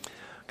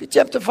 Okay,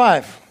 chapter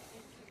 5.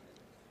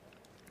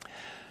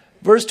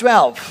 Verse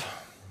 12.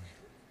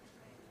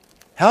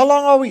 How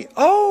long are we?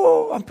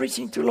 Oh, I'm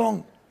preaching too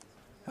long.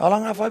 How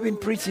long have I been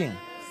preaching?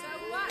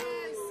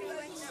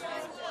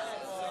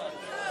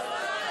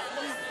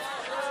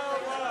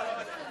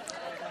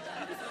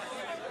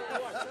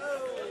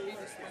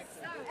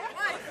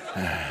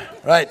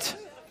 Right.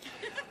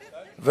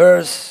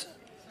 Verse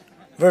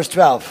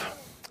 12.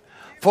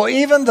 For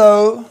even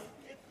though,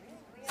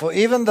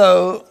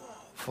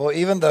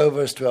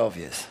 verse 12,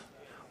 yes.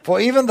 For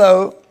even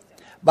though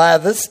by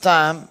this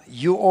time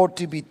you ought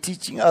to be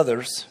teaching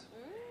others,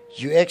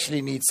 you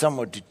actually need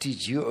someone to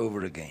teach you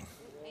over again.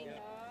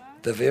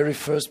 The very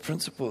first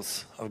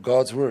principles of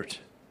God's word.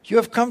 You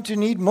have come to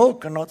need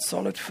milk and not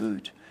solid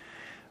food.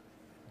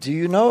 Do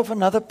you know of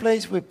another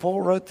place where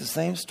Paul wrote the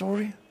same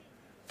story?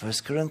 1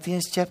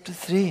 Corinthians chapter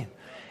 3.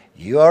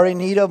 You are in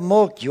need of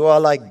milk. You are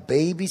like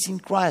babies in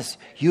Christ.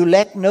 You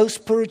lack no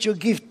spiritual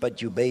gift,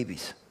 but you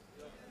babies.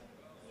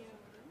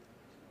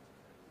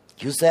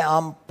 You say,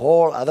 I'm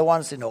Paul. Other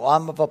ones,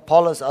 I'm of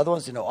Apollos. Other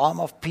ones, I'm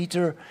of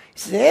Peter. He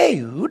says, hey,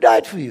 who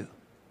died for you?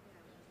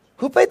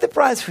 Who paid the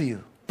price for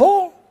you?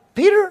 Paul?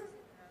 Peter?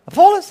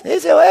 Apollos? He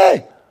said,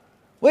 hey,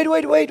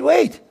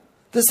 wait.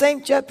 The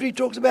same chapter he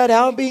talks about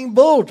how being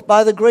built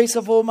by the grace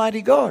of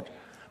Almighty God.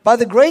 By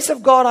the grace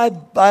of God,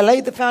 I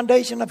laid the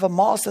foundation of a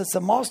master. It's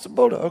a master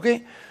builder,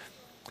 okay?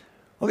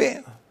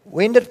 Okay,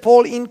 when did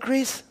Paul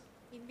increase?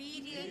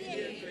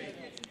 Immediately.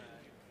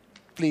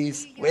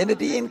 Please, when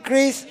did he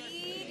increase?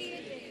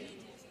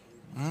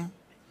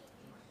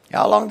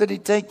 How long did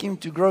it take him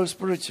to grow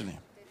spiritually?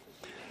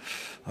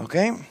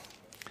 Okay.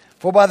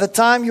 For by the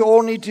time you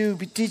all need to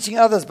be teaching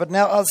others, but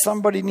now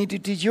somebody need to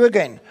teach you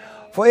again.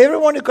 For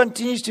everyone who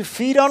continues to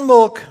feed on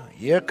milk,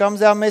 here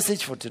comes our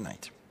message for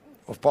tonight,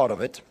 or part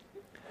of it,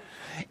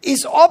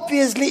 is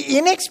obviously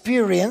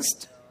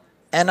inexperienced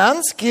and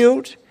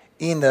unskilled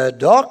in the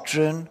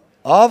doctrine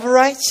of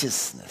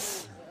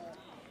righteousness.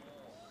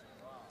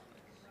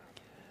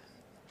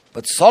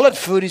 But solid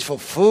food is for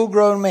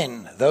full-grown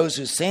men, those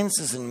whose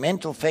senses and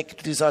mental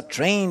faculties are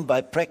trained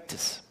by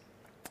practice.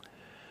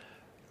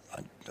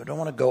 I don't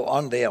want to go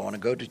on there. I want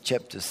to go to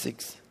chapter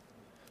 6.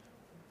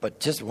 But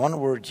just one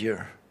word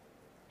here.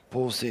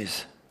 Paul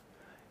says,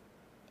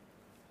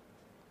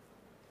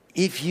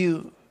 if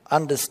you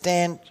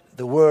understand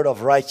the word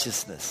of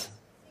righteousness,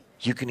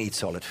 you can eat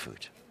solid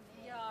food.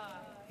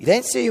 It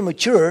ain't say you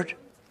matured.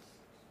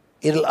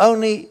 It'll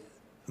only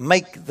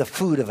make the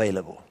food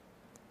available.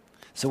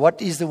 So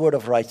what is the word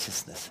of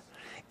righteousness?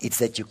 It's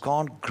that you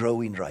can't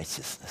grow in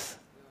righteousness.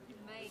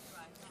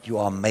 You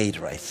are made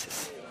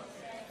righteous.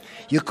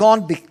 You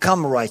can't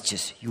become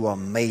righteous. You are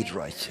made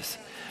righteous.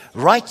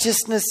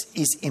 Righteousness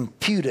is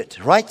imputed.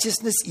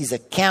 Righteousness is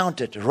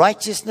accounted.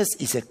 Righteousness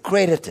is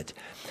accredited.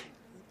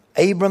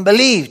 Abram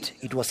believed,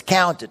 it was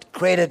counted,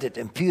 credited,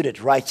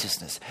 imputed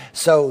righteousness.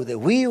 So that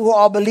we who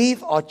are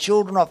believed are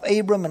children of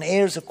Abram and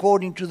heirs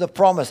according to the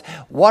promise.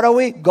 What are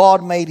we?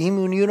 God made him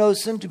who knew no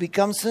sin to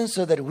become sin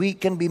so that we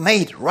can be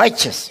made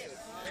righteous.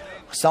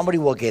 Somebody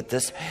will get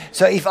this.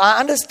 So if I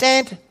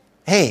understand,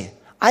 hey,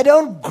 I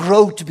don't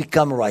grow to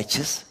become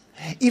righteous.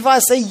 If I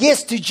say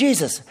yes to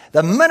Jesus,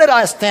 the minute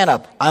I stand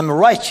up, I'm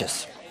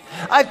righteous.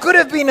 I could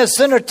have been a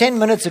sinner 10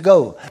 minutes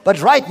ago, but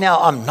right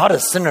now I'm not a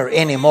sinner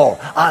anymore.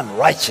 I'm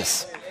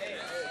righteous.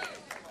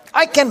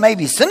 I can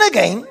maybe sin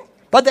again,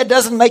 but that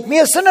doesn't make me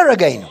a sinner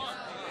again.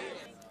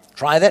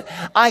 Try that.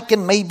 I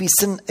can maybe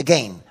sin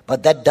again,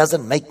 but that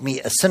doesn't make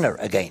me a sinner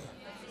again.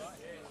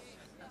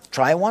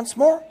 Try once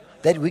more.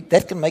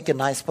 That can make a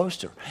nice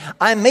poster.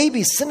 I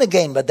maybe sin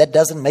again, but that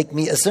doesn't make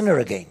me a sinner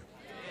again.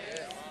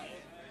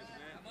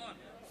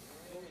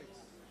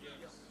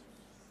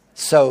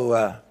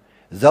 So,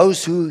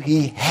 those who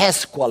he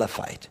has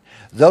qualified,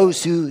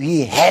 those who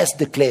he has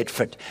declared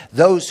fit,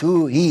 those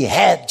who he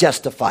had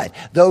justified,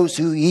 those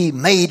who he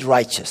made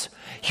righteous.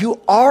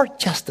 You are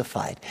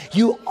justified.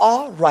 You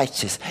are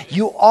righteous.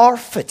 You are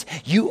fit.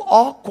 You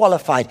are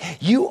qualified.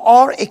 You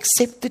are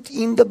accepted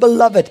in the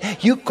beloved.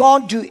 You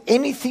can't do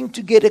anything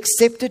to get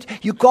accepted.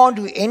 You can't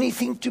do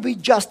anything to be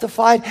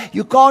justified.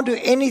 You can't do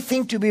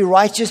anything to be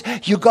righteous.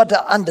 You got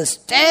to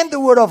understand the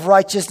word of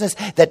righteousness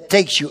that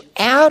takes you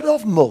out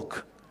of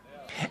milk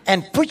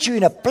and put you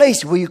in a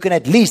place where you can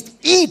at least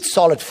eat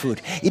solid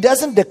food. It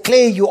doesn't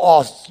declare you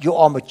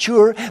are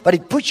mature, but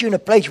it puts you in a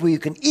place where you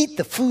can eat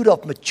the food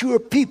of mature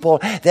people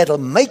that'll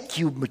make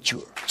you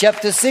mature.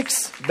 Chapter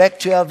 6, back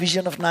to our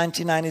vision of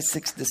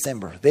 1996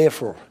 December.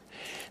 Therefore,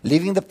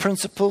 leaving the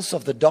principles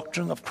of the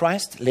doctrine of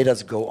Christ, let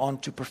us go on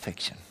to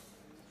perfection.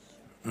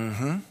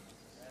 Are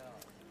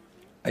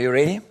you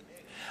ready?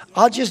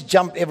 I'll just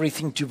jump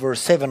everything to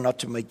verse 7, not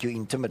to make you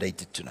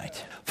intimidated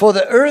tonight. For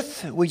the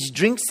earth which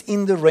drinks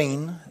in the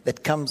rain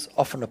that comes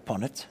often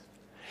upon it,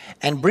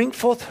 and bring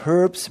forth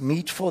herbs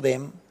meet for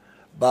them,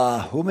 by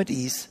whom it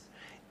is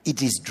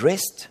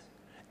dressed,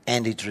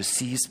 and it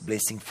receives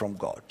blessing from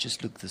God.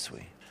 Just look this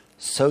way.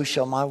 So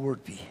shall my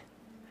word be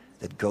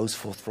that goes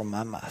forth from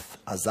my mouth.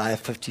 Isaiah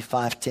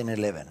 55, 10,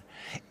 11.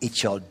 It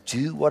shall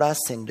do what I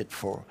send it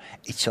for.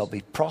 It shall be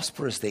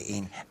prosperous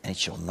therein, and it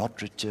shall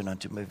not return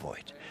unto me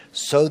void.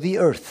 So the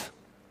earth,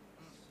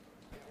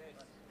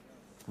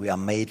 we are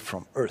made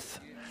from earth.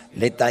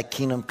 Let thy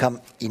kingdom come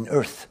in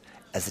earth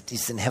as it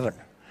is in heaven.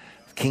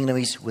 The kingdom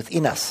is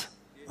within us.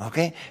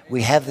 Okay?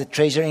 We have the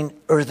treasure in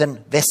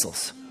earthen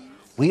vessels.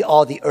 We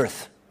are the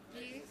earth.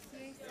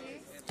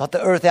 Not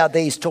the earth out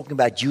there is talking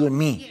about you and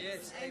me.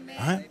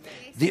 Right?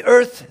 The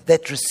earth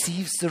that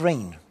receives the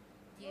rain.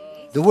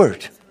 The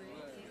word.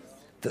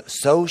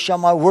 So shall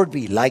my word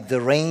be. Like the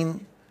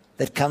rain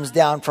that comes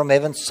down from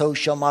heaven, so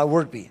shall my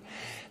word be.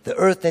 The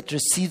earth that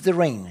receives the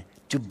rain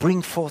to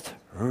bring forth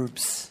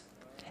herbs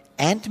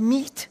and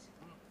meat.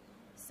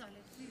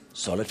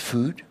 Solid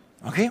food.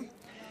 Okay.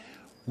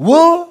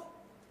 Will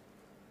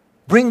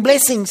bring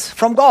blessings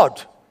from God.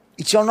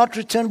 It shall not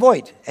return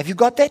void. Have you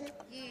got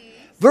that? Yes.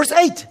 Verse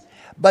 8.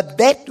 But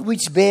that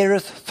which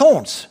beareth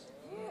thorns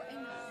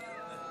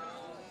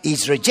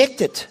is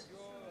rejected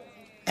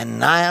and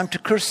nigh unto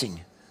cursing,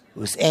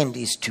 whose end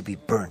is to be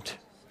burnt.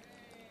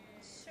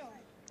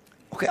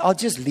 Okay, I'll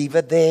just leave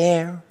it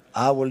there.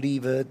 I will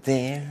leave it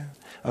there.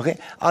 Okay,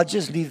 I'll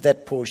just leave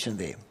that portion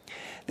there.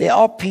 There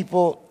are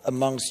people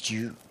amongst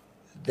you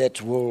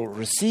that will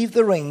receive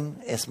the rain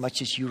as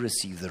much as you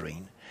receive the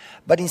rain.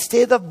 But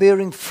instead of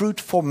bearing fruit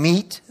for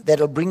meat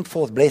that will bring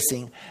forth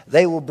blessing,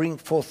 they will bring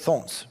forth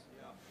thorns.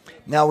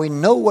 Now we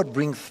know what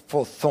brings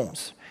forth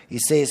thorns. He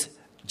says,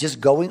 just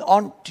going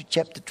on to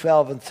chapter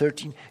 12 and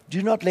 13,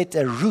 do not let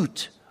a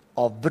root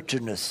of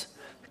bitterness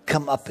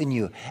come up in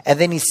you. And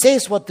then he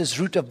says what this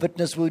root of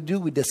bitterness will do.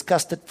 We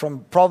discussed it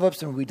from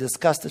Proverbs and we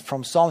discussed it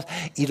from Psalms.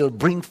 It'll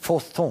bring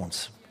forth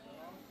thorns.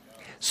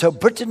 So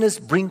bitterness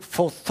brings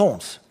forth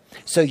thorns.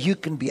 So you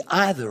can be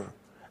either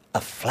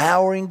a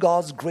flower in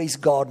God's grace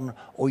garden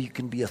or you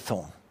can be a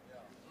thorn.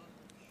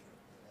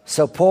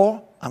 So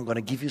Paul, I'm going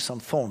to give you some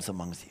thorns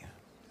amongst you.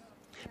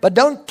 But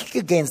don't kick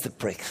against the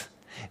pricks.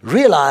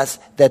 Realize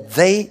that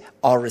they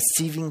are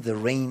receiving the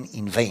rain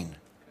in vain.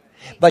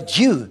 But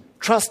you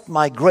trust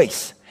my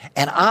grace,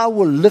 and I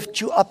will lift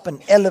you up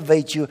and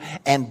elevate you,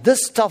 and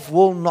this stuff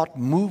will not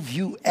move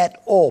you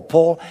at all,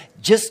 Paul.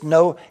 Just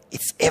know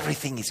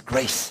everything is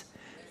grace.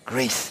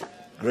 Grace,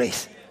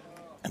 grace.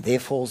 And there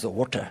falls the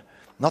water.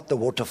 Not the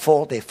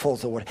waterfall, there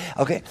falls the water.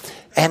 Okay?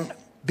 And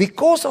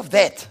because of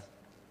that,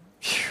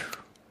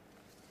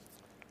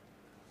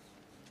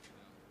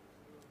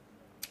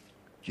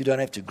 you don't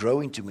have to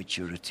grow into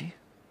maturity.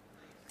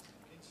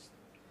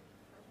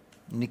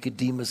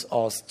 Nicodemus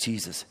asked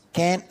Jesus,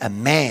 can a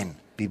man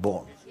be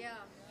born?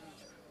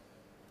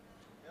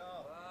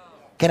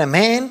 Can a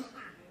man,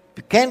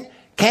 can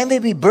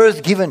there be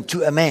birth given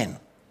to a man?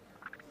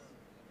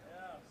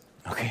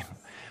 Okay.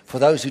 For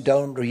those who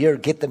don't hear,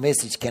 get the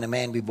message, can a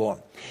man be born?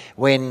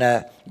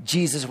 When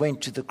Jesus went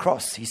to the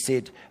cross, he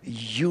said,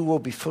 you will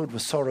be filled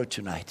with sorrow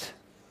tonight.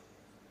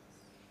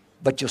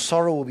 But your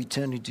sorrow will be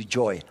turned into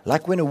joy.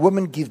 Like when a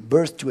woman gives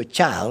birth to a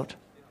child,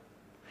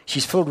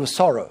 she's filled with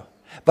sorrow.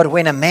 But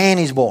when a man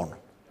is born,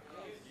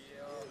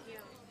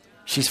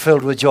 she's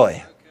filled with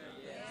joy.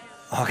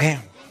 Okay?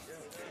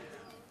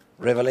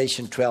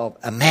 Revelation 12,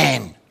 a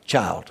man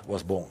child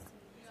was born.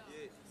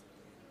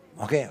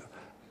 Okay?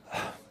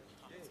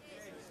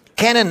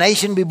 Can a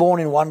nation be born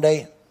in one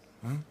day?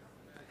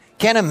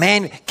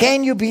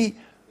 Can you be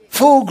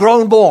full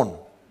grown born?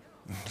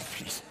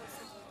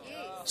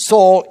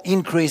 Saul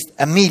increased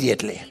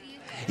immediately.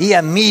 He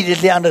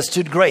immediately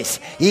understood grace.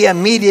 He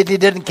immediately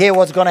didn't care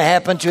what's going to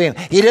happen to him.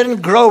 He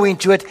didn't grow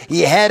into it.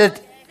 He had it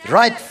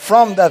right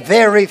from the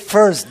very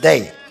first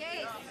day.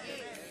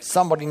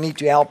 Somebody need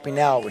to help me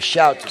now with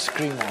shout or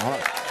scream or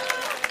heart.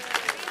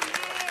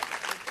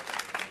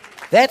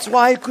 That's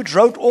why he could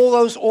wrote all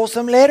those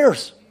awesome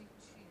letters.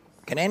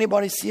 Can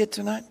anybody see it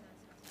tonight?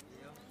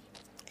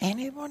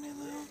 Anybody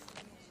know?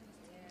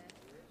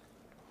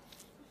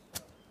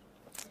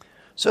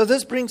 So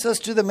this brings us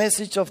to the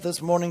message of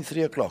this morning,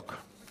 3 o'clock,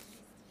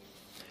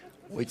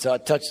 which I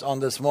touched on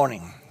this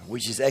morning,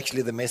 which is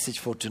actually the message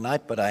for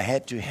tonight, but I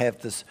had to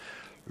have this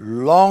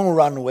long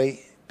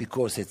runway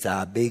because it's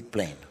our big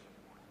plane.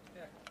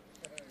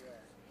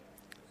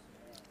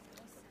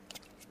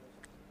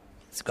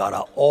 It's got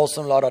an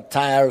awesome lot of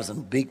tires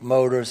and big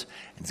motors,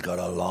 and it's got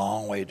a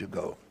long way to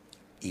go.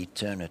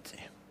 Eternity.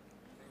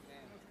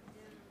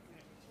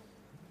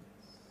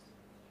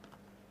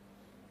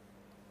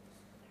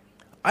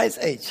 Ice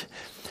Age.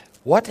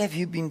 What have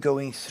you been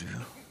going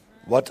through?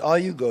 What are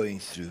you going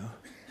through?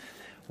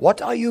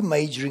 What are you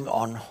majoring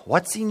on?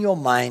 What's in your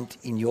mind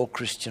in your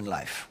Christian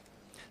life?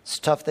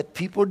 Stuff that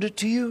people did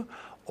to you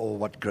or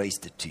what grace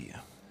did to you?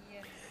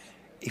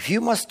 If you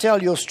must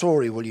tell your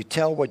story, will you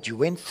tell what you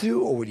went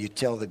through or will you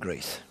tell the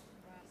grace?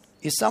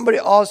 If somebody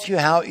asks you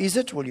how is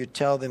it, will you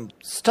tell them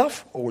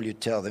stuff or will you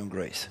tell them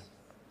grace?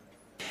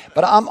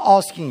 But I'm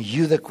asking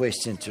you the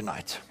question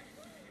tonight.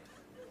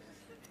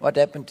 What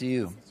happened to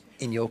you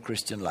in your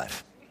Christian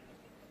life?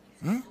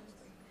 I'm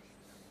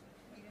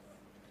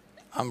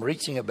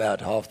reaching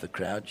about half the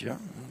crowd here.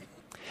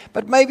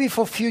 But maybe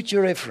for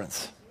future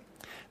reference.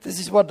 This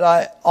is what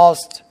I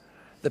asked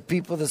the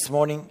people this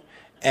morning.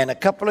 And a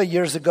couple of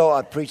years ago,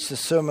 I preached a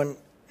sermon.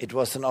 It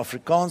was in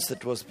Afrikaans.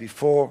 It was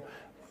before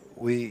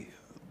we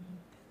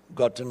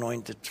got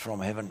anointed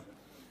from heaven.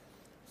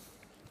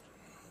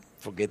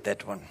 Forget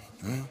that one.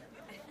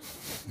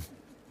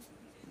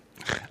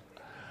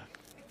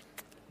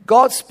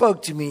 God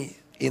spoke to me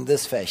in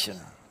this fashion.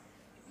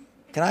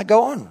 Can I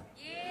go on?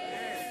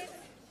 Yes.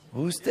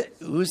 Who's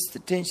the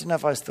tension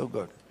if I still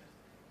good?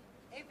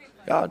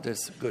 Yeah,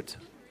 that's good.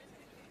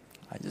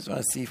 I just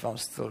want to see if I'm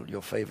still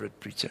your favorite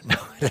preacher. No,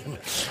 I don't know.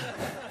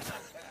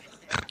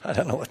 I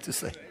don't know what to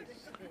say.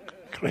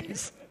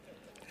 Grace.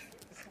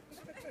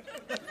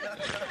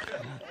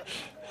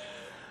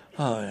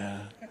 Oh, yeah.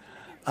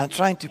 I'm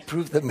trying to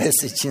prove the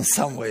message in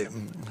some way.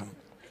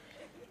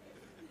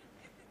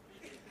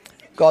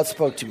 God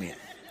spoke to me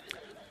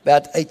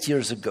about 8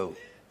 years ago,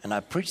 and I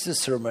preached a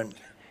sermon,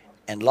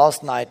 and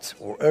last night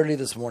or early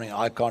this morning,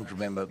 I can't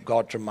remember,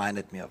 God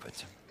reminded me of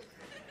it.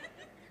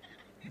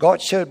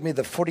 God showed me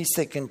the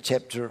 42nd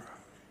chapter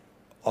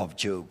of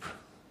Job.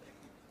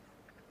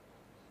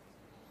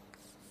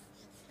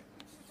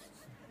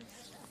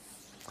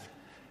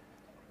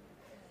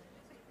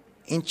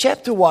 In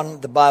chapter 1,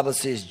 the Bible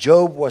says,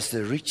 Job was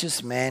the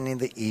richest man in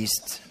the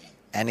East,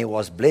 and he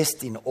was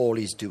blessed in all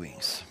his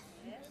doings.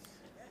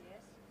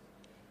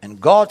 And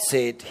God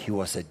said he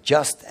was a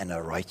just and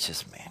a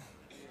righteous man.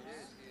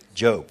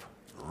 Job,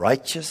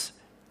 righteous,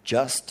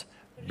 just,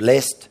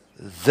 blessed,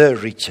 the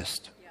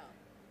richest.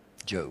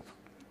 Job,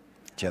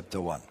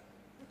 chapter 1.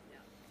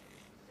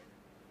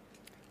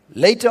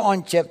 Later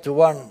on, chapter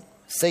 1,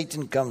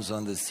 Satan comes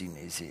on the scene.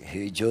 He says,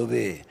 hey, Job.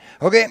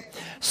 Okay,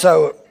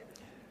 so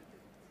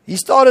he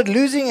started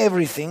losing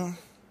everything.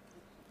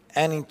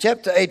 And in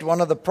chapter 8,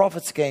 one of the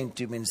prophets came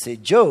to him and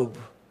said, Job,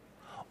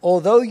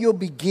 although your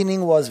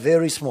beginning was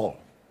very small,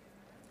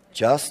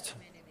 just,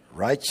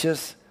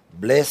 righteous,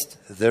 blessed,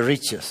 the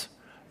richest,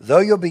 though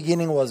your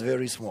beginning was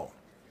very small.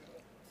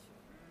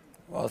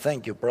 Well,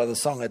 thank you. Brother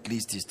Song at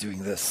least is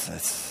doing this.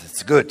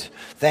 It's good.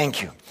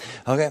 Thank you.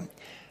 Okay.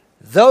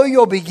 Though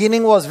your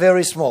beginning was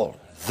very small,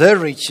 the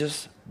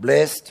richest,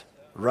 blessed,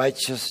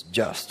 righteous,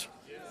 just.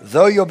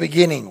 Though your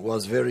beginning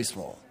was very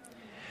small,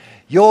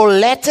 your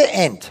latter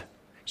end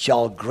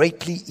shall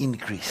greatly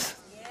increase.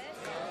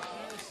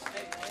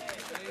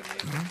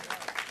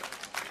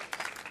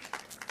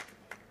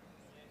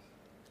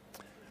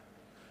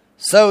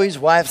 So his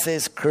wife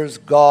says, curse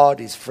God.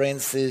 His friend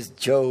says,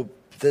 Job,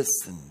 this.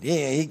 And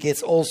yeah, he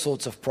gets all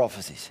sorts of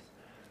prophecies.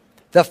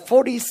 The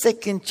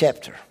 42nd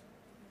chapter,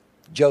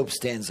 Job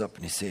stands up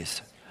and he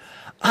says,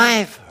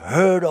 I've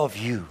heard of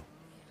you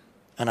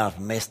and I've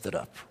messed it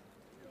up.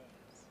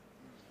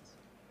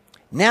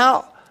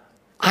 Now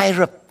I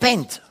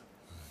repent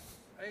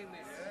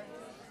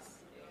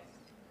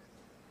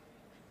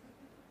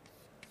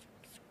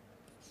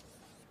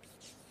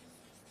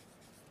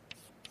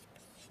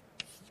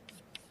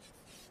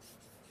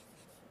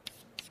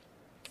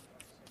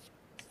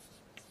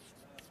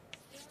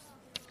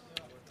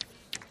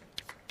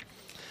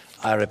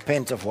I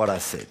repent of what I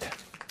said.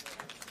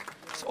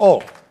 It's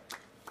all.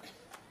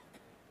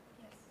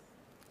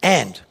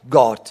 And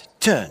God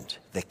turned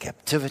the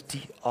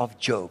captivity of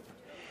Job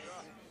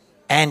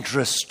and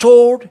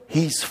restored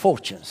his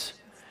fortunes.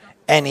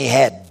 And he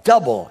had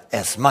double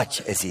as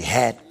much as he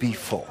had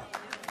before.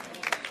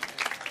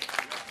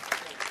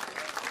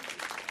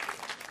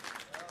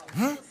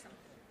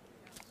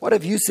 What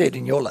have you said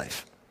in your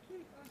life?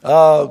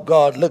 Oh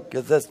God, look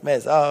at this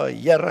mess. Oh,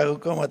 Here,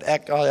 hoekom het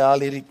ek al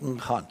hierdie ding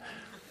gaan?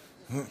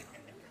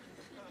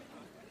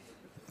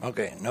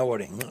 Okay, no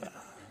worry.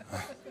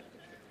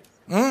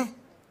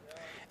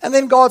 And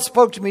then God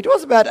spoke to me. It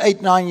was about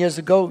 8-9 years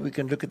ago. We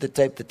can look at the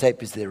tape. The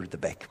tape is there at the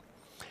back.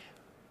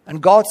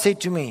 And God said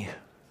to me,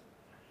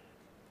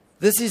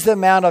 this is the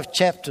amount of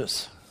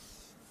chapters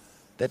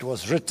that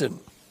was written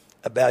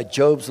about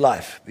Job's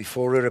life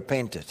before he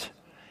repented.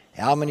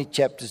 How many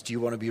chapters do you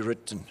want to be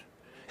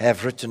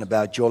have written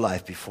about your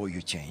life before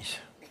you change?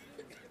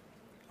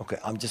 Okay,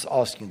 I'm just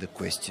asking the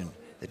question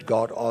that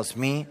God asked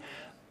me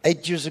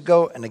 8 years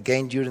ago, and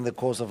again during the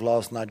course of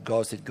last night,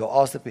 God said, go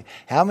ask the people,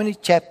 how many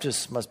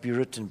chapters must be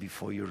written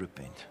before you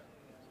repent?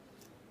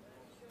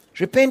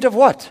 Repent of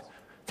what?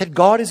 That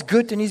God is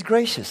good and He's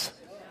gracious.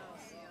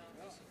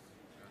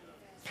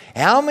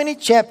 How many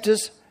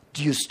chapters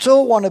do you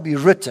still want to be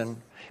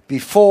written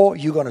before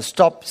you're going to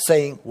stop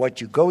saying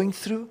what you're going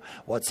through,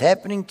 what's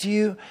happening to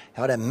you,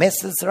 how the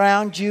messes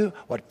around you,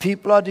 what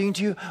people are doing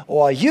to you?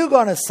 Or are you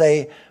going to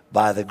say,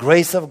 by the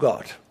grace of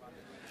God?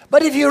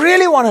 But if you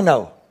really want to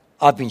know,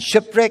 I've been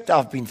shipwrecked,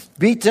 I've been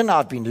beaten,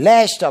 I've been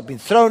lashed, I've been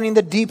thrown in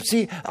the deep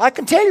sea. I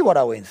can tell you what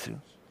I went through.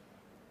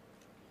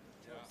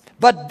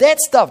 But that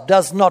stuff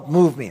does not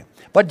move me.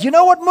 But you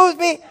know what moved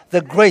me?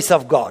 The grace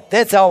of God.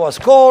 That's how I was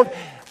called.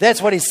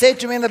 That's what He said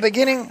to me in the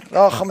beginning.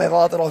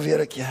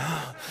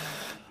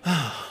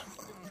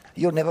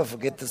 You'll never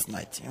forget this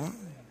night.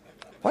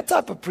 What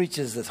type of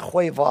preacher is this?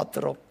 Gooi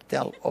water op,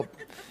 tel op.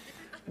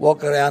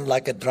 Walk around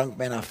like a drunk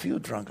man. I feel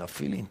drunk. I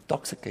feel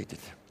intoxicated.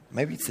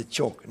 Maybe it's a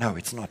chalk. No,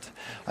 it's not.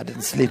 I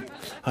didn't sleep.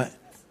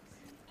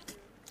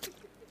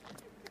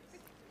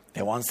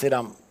 They once said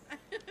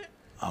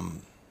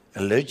I'm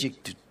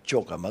allergic to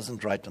chalk. I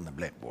mustn't write on the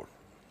blackboard.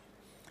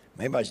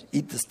 Maybe I should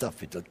eat the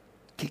stuff. It'll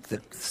kick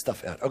the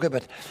stuff out. Okay,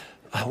 but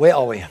where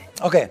are we?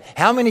 Okay,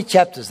 how many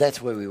chapters?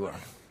 That's where we were.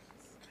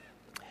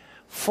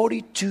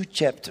 42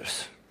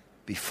 chapters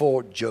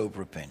before Job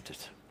repented.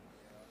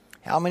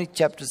 How many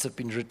chapters have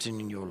been written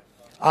in your life?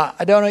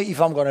 I don't know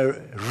if I'm going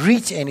to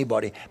reach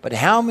anybody, but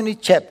how many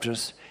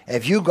chapters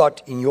have you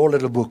got in your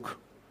little book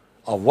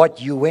of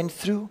what you went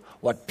through,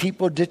 what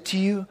people did to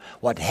you,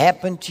 what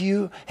happened to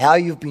you, how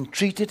you've been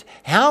treated?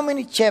 How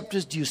many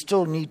chapters do you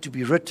still need to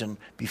be written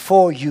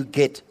before you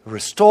get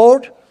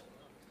restored,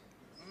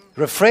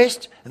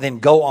 refreshed, and then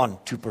go on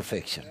to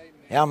perfection?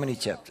 How many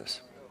chapters?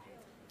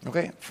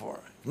 Okay, 4.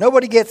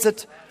 Nobody gets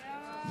it.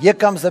 Here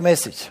comes the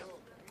message.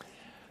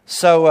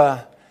 So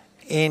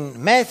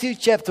in Matthew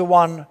chapter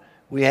 1,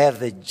 we have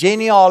the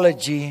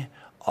genealogy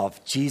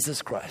of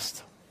Jesus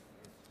Christ.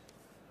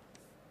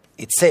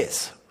 It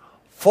says,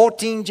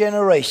 14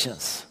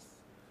 generations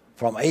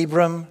from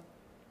Abram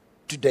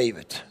to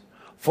David.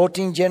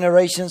 14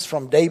 generations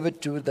from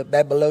David to the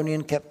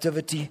Babylonian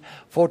captivity.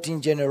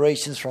 14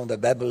 generations from the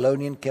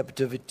Babylonian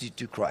captivity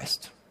to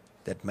Christ.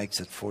 That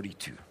makes it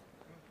 42.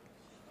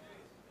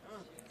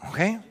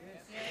 Okay?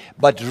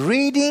 But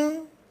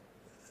reading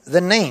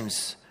the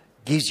names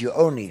gives you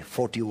only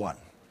 41.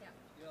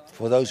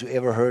 For those who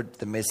ever heard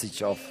the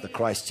message of the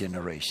Christ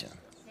generation.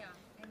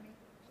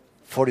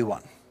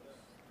 41.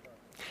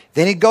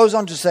 Then it goes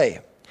on to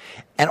say,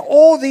 and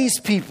all these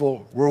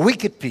people were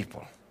wicked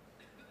people.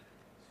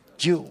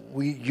 You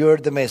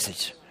heard the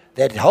message.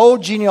 That whole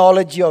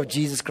genealogy of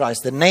Jesus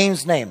Christ, the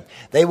name's name.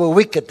 They were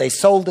wicked. They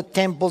sold the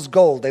temple's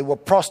gold. They were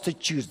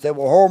prostitutes. They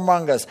were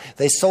whoremongers.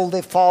 They sold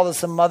their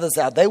fathers and mothers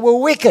out. They were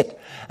wicked.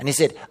 And he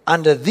said,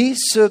 under these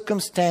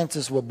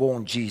circumstances were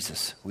born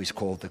Jesus, who is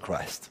called the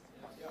Christ.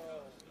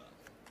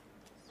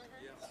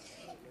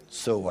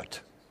 So what?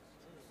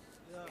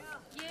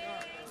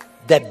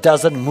 That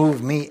doesn't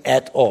move me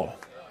at all.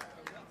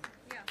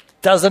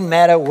 Doesn't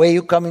matter where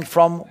you're coming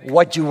from,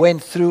 what you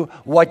went through,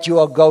 what you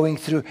are going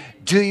through.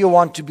 Do you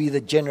want to be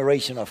the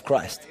generation of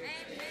Christ?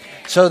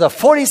 So the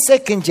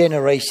 42nd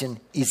generation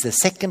is the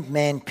second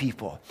man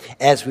people.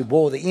 As we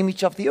bore the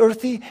image of the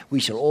earthly, we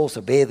shall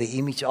also bear the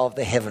image of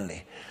the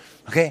heavenly.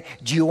 Okay?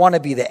 Do you want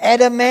to be the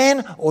Adam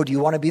man or do you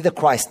want to be the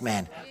Christ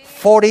man?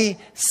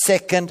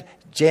 42nd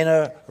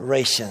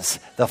generations.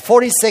 The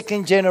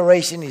 42nd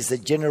generation is the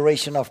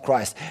generation of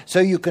Christ. So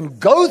you can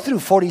go through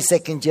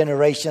 42nd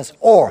generations,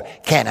 or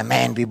can a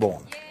man be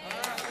born?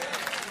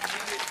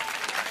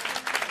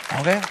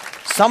 Okay?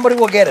 Somebody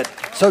will get it.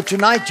 So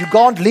tonight you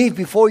can't leave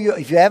before you,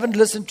 if you haven't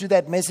listened to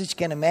that message,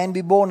 can a man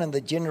be born in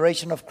the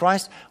generation of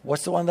Christ?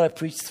 What's the one that I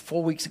preached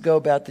 4 weeks ago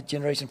about the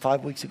generation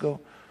 5 weeks ago?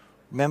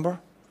 Remember?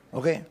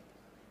 Okay.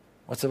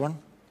 What's the one?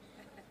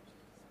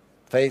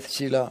 Faith,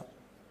 Sheila,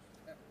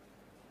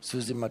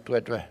 Susie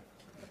Matwetwe.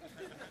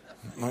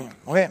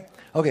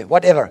 Okay,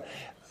 whatever.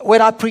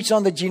 when I preached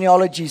on the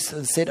genealogies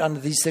and said under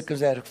these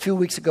circumstances, a few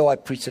weeks ago I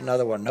preached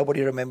another one.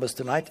 Nobody remembers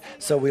tonight,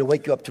 so we'll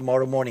wake you up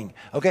tomorrow morning.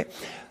 Okay?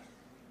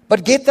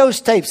 But get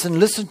those tapes and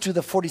listen to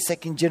the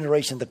 42nd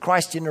generation, the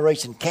Christ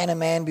generation. Can a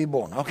man be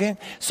born? Okay?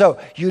 So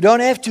you don't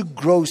have to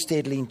grow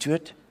steadily into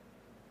it.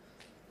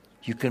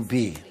 You can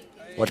be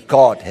what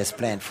God has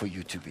planned for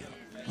you to be.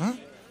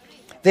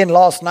 Then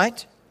last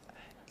night,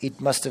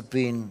 it must have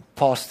been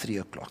past 3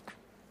 o'clock.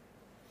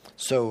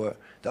 So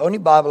the only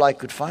Bible I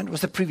could find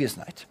was the previous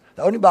night.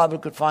 The only Bible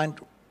I could find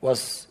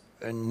was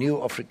a New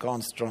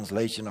Afrikaans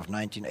translation of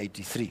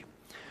 1983.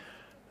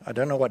 I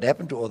don't know what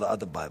happened to all the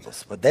other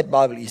Bibles, but that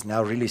Bible is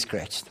now really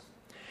scratched.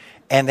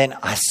 And then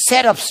I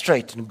sat up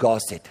straight and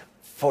God said,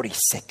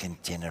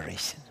 42nd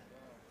generation.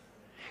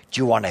 Do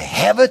you want to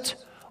have it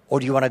or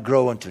do you want to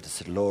grow into it? I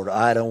said, Lord,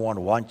 I don't want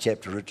one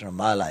chapter written on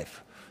my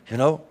life. You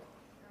know,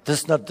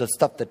 this is not the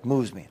stuff that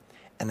moves me.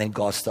 And then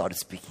God started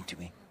speaking to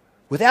me.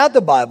 Without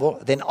the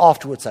Bible, then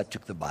afterwards I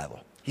took the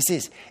Bible. He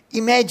says,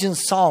 imagine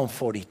Psalm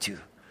 42.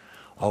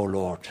 Oh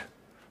Lord,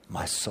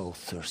 my soul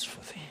thirsts for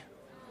thee.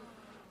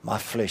 My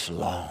flesh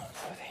longs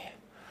for thee.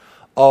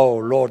 Oh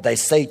Lord, they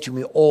say to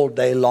me all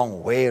day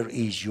long, where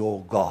is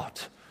your God?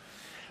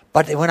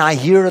 But when I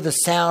hear the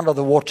sound of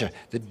the water,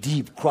 the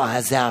deep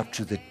cries out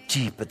to the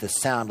deep at the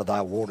sound of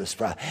thy water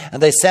sprout.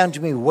 And they sound to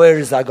me, where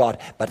is thy God?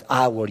 But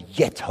I will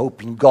yet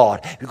hope in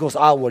God, because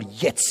I will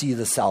yet see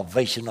the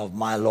salvation of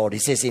my Lord. He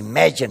says,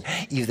 imagine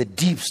if the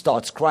deep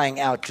starts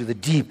crying out to the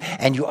deep,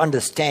 and you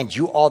understand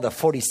you are the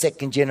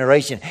 42nd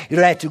generation. You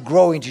don't have to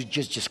grow into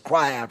just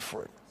cry out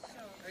for it.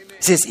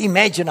 He says,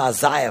 imagine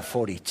Isaiah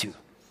 42.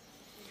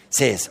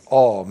 Says,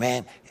 oh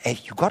man, hey,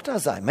 you got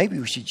Isaiah. Maybe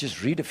we should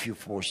just read a few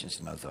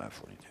portions in Isaiah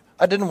 42.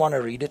 I didn't want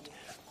to read it.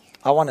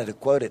 I wanted to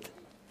quote it.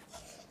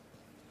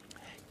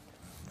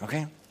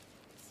 Okay?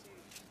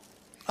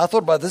 I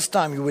thought by this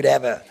time you would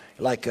have a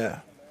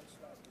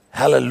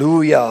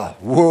hallelujah.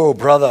 Whoa,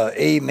 brother.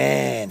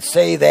 Amen.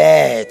 Say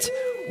that.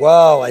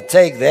 Wow, I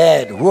take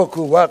that.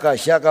 Woku waka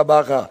shaka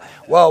baka.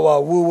 Wow,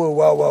 wow, woo, woo,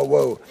 wow, wow,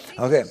 whoa.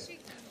 Okay.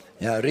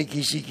 Yeah,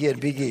 Ricky, Shiki,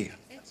 and Biggie.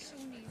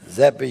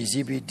 Zappy,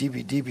 zippy,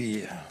 dippy,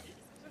 dippy.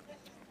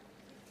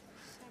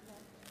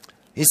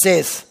 He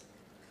says,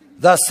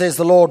 thus says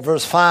the Lord,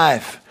 verse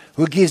 5,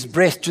 who gives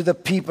breath to the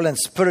people and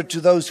spirit to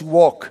those who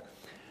walk.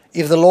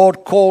 If the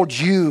Lord called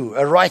you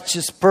a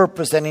righteous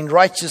purpose and in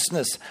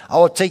righteousness, I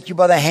will take you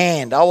by the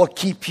hand. I will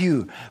keep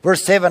you.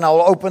 Verse 7, I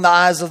will open the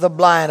eyes of the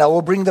blind. I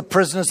will bring the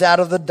prisoners out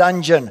of the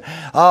dungeon.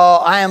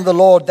 Oh, I am the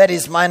Lord. That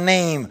is my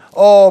name.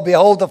 Oh,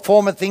 behold, the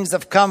former things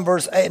have come.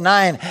 Verse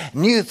 9,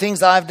 new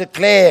things I have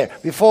declared.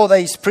 Before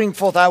they spring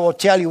forth, I will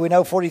tell you. We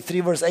know 43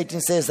 verse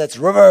 18 says that's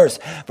reverse.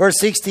 Verse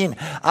 16,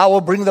 I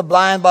will bring the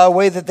blind by a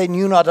way that they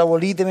knew not. I will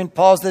lead them in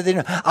paths that they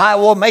knew. I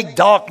will make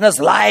darkness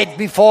light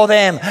before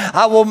them.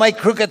 I will make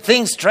crooked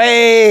things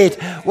straight.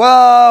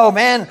 Whoa,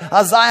 man.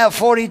 Isaiah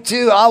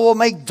 42. I will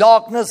make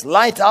darkness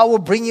light. I will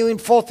bring you in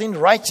forth in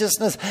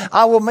righteousness.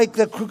 I will make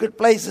the crooked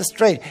places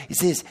straight. He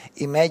says,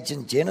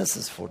 imagine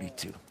Genesis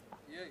 42.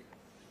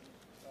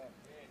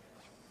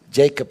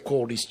 Jacob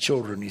called his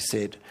children. He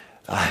said,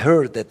 I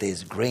heard that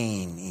there's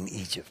grain in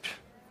Egypt.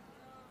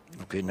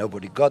 Okay,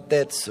 nobody got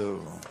that.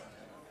 So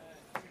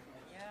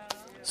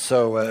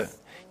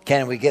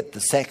can we get the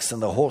sacks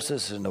and the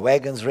horses and the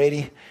wagons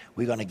ready?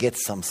 We're going to get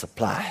some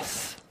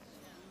supplies.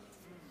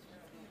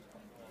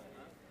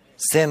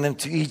 Send them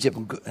to Egypt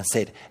and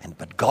said,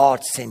 but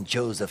God sent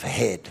Joseph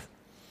ahead.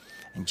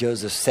 And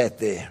Joseph sat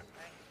there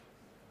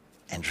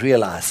and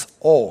realized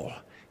all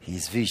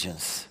his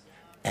visions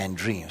and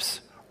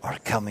dreams are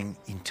coming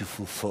into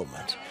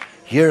fulfillment.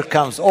 Here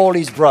comes all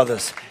his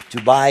brothers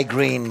to buy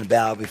grain and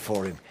bow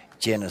before him.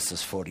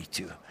 Genesis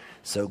 42.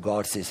 So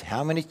God says,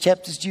 how many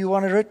chapters do you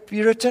want to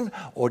be written?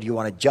 Or do you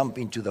want to jump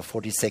into the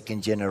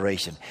 42nd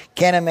generation?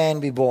 Can a man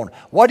be born?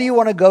 What do you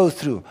want to go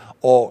through?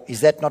 Or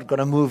is that not going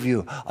to move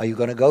you? Are you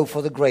going to go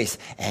for the grace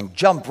and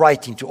jump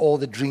right into all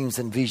the dreams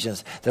and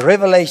visions, the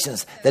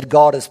revelations that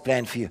God has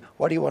planned for you?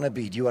 What do you want to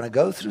be? Do you want to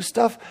go through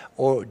stuff?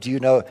 Or do you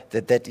know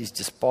that that is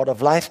just part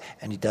of life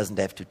and it doesn't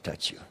have to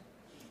touch you?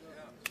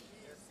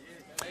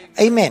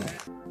 Amen.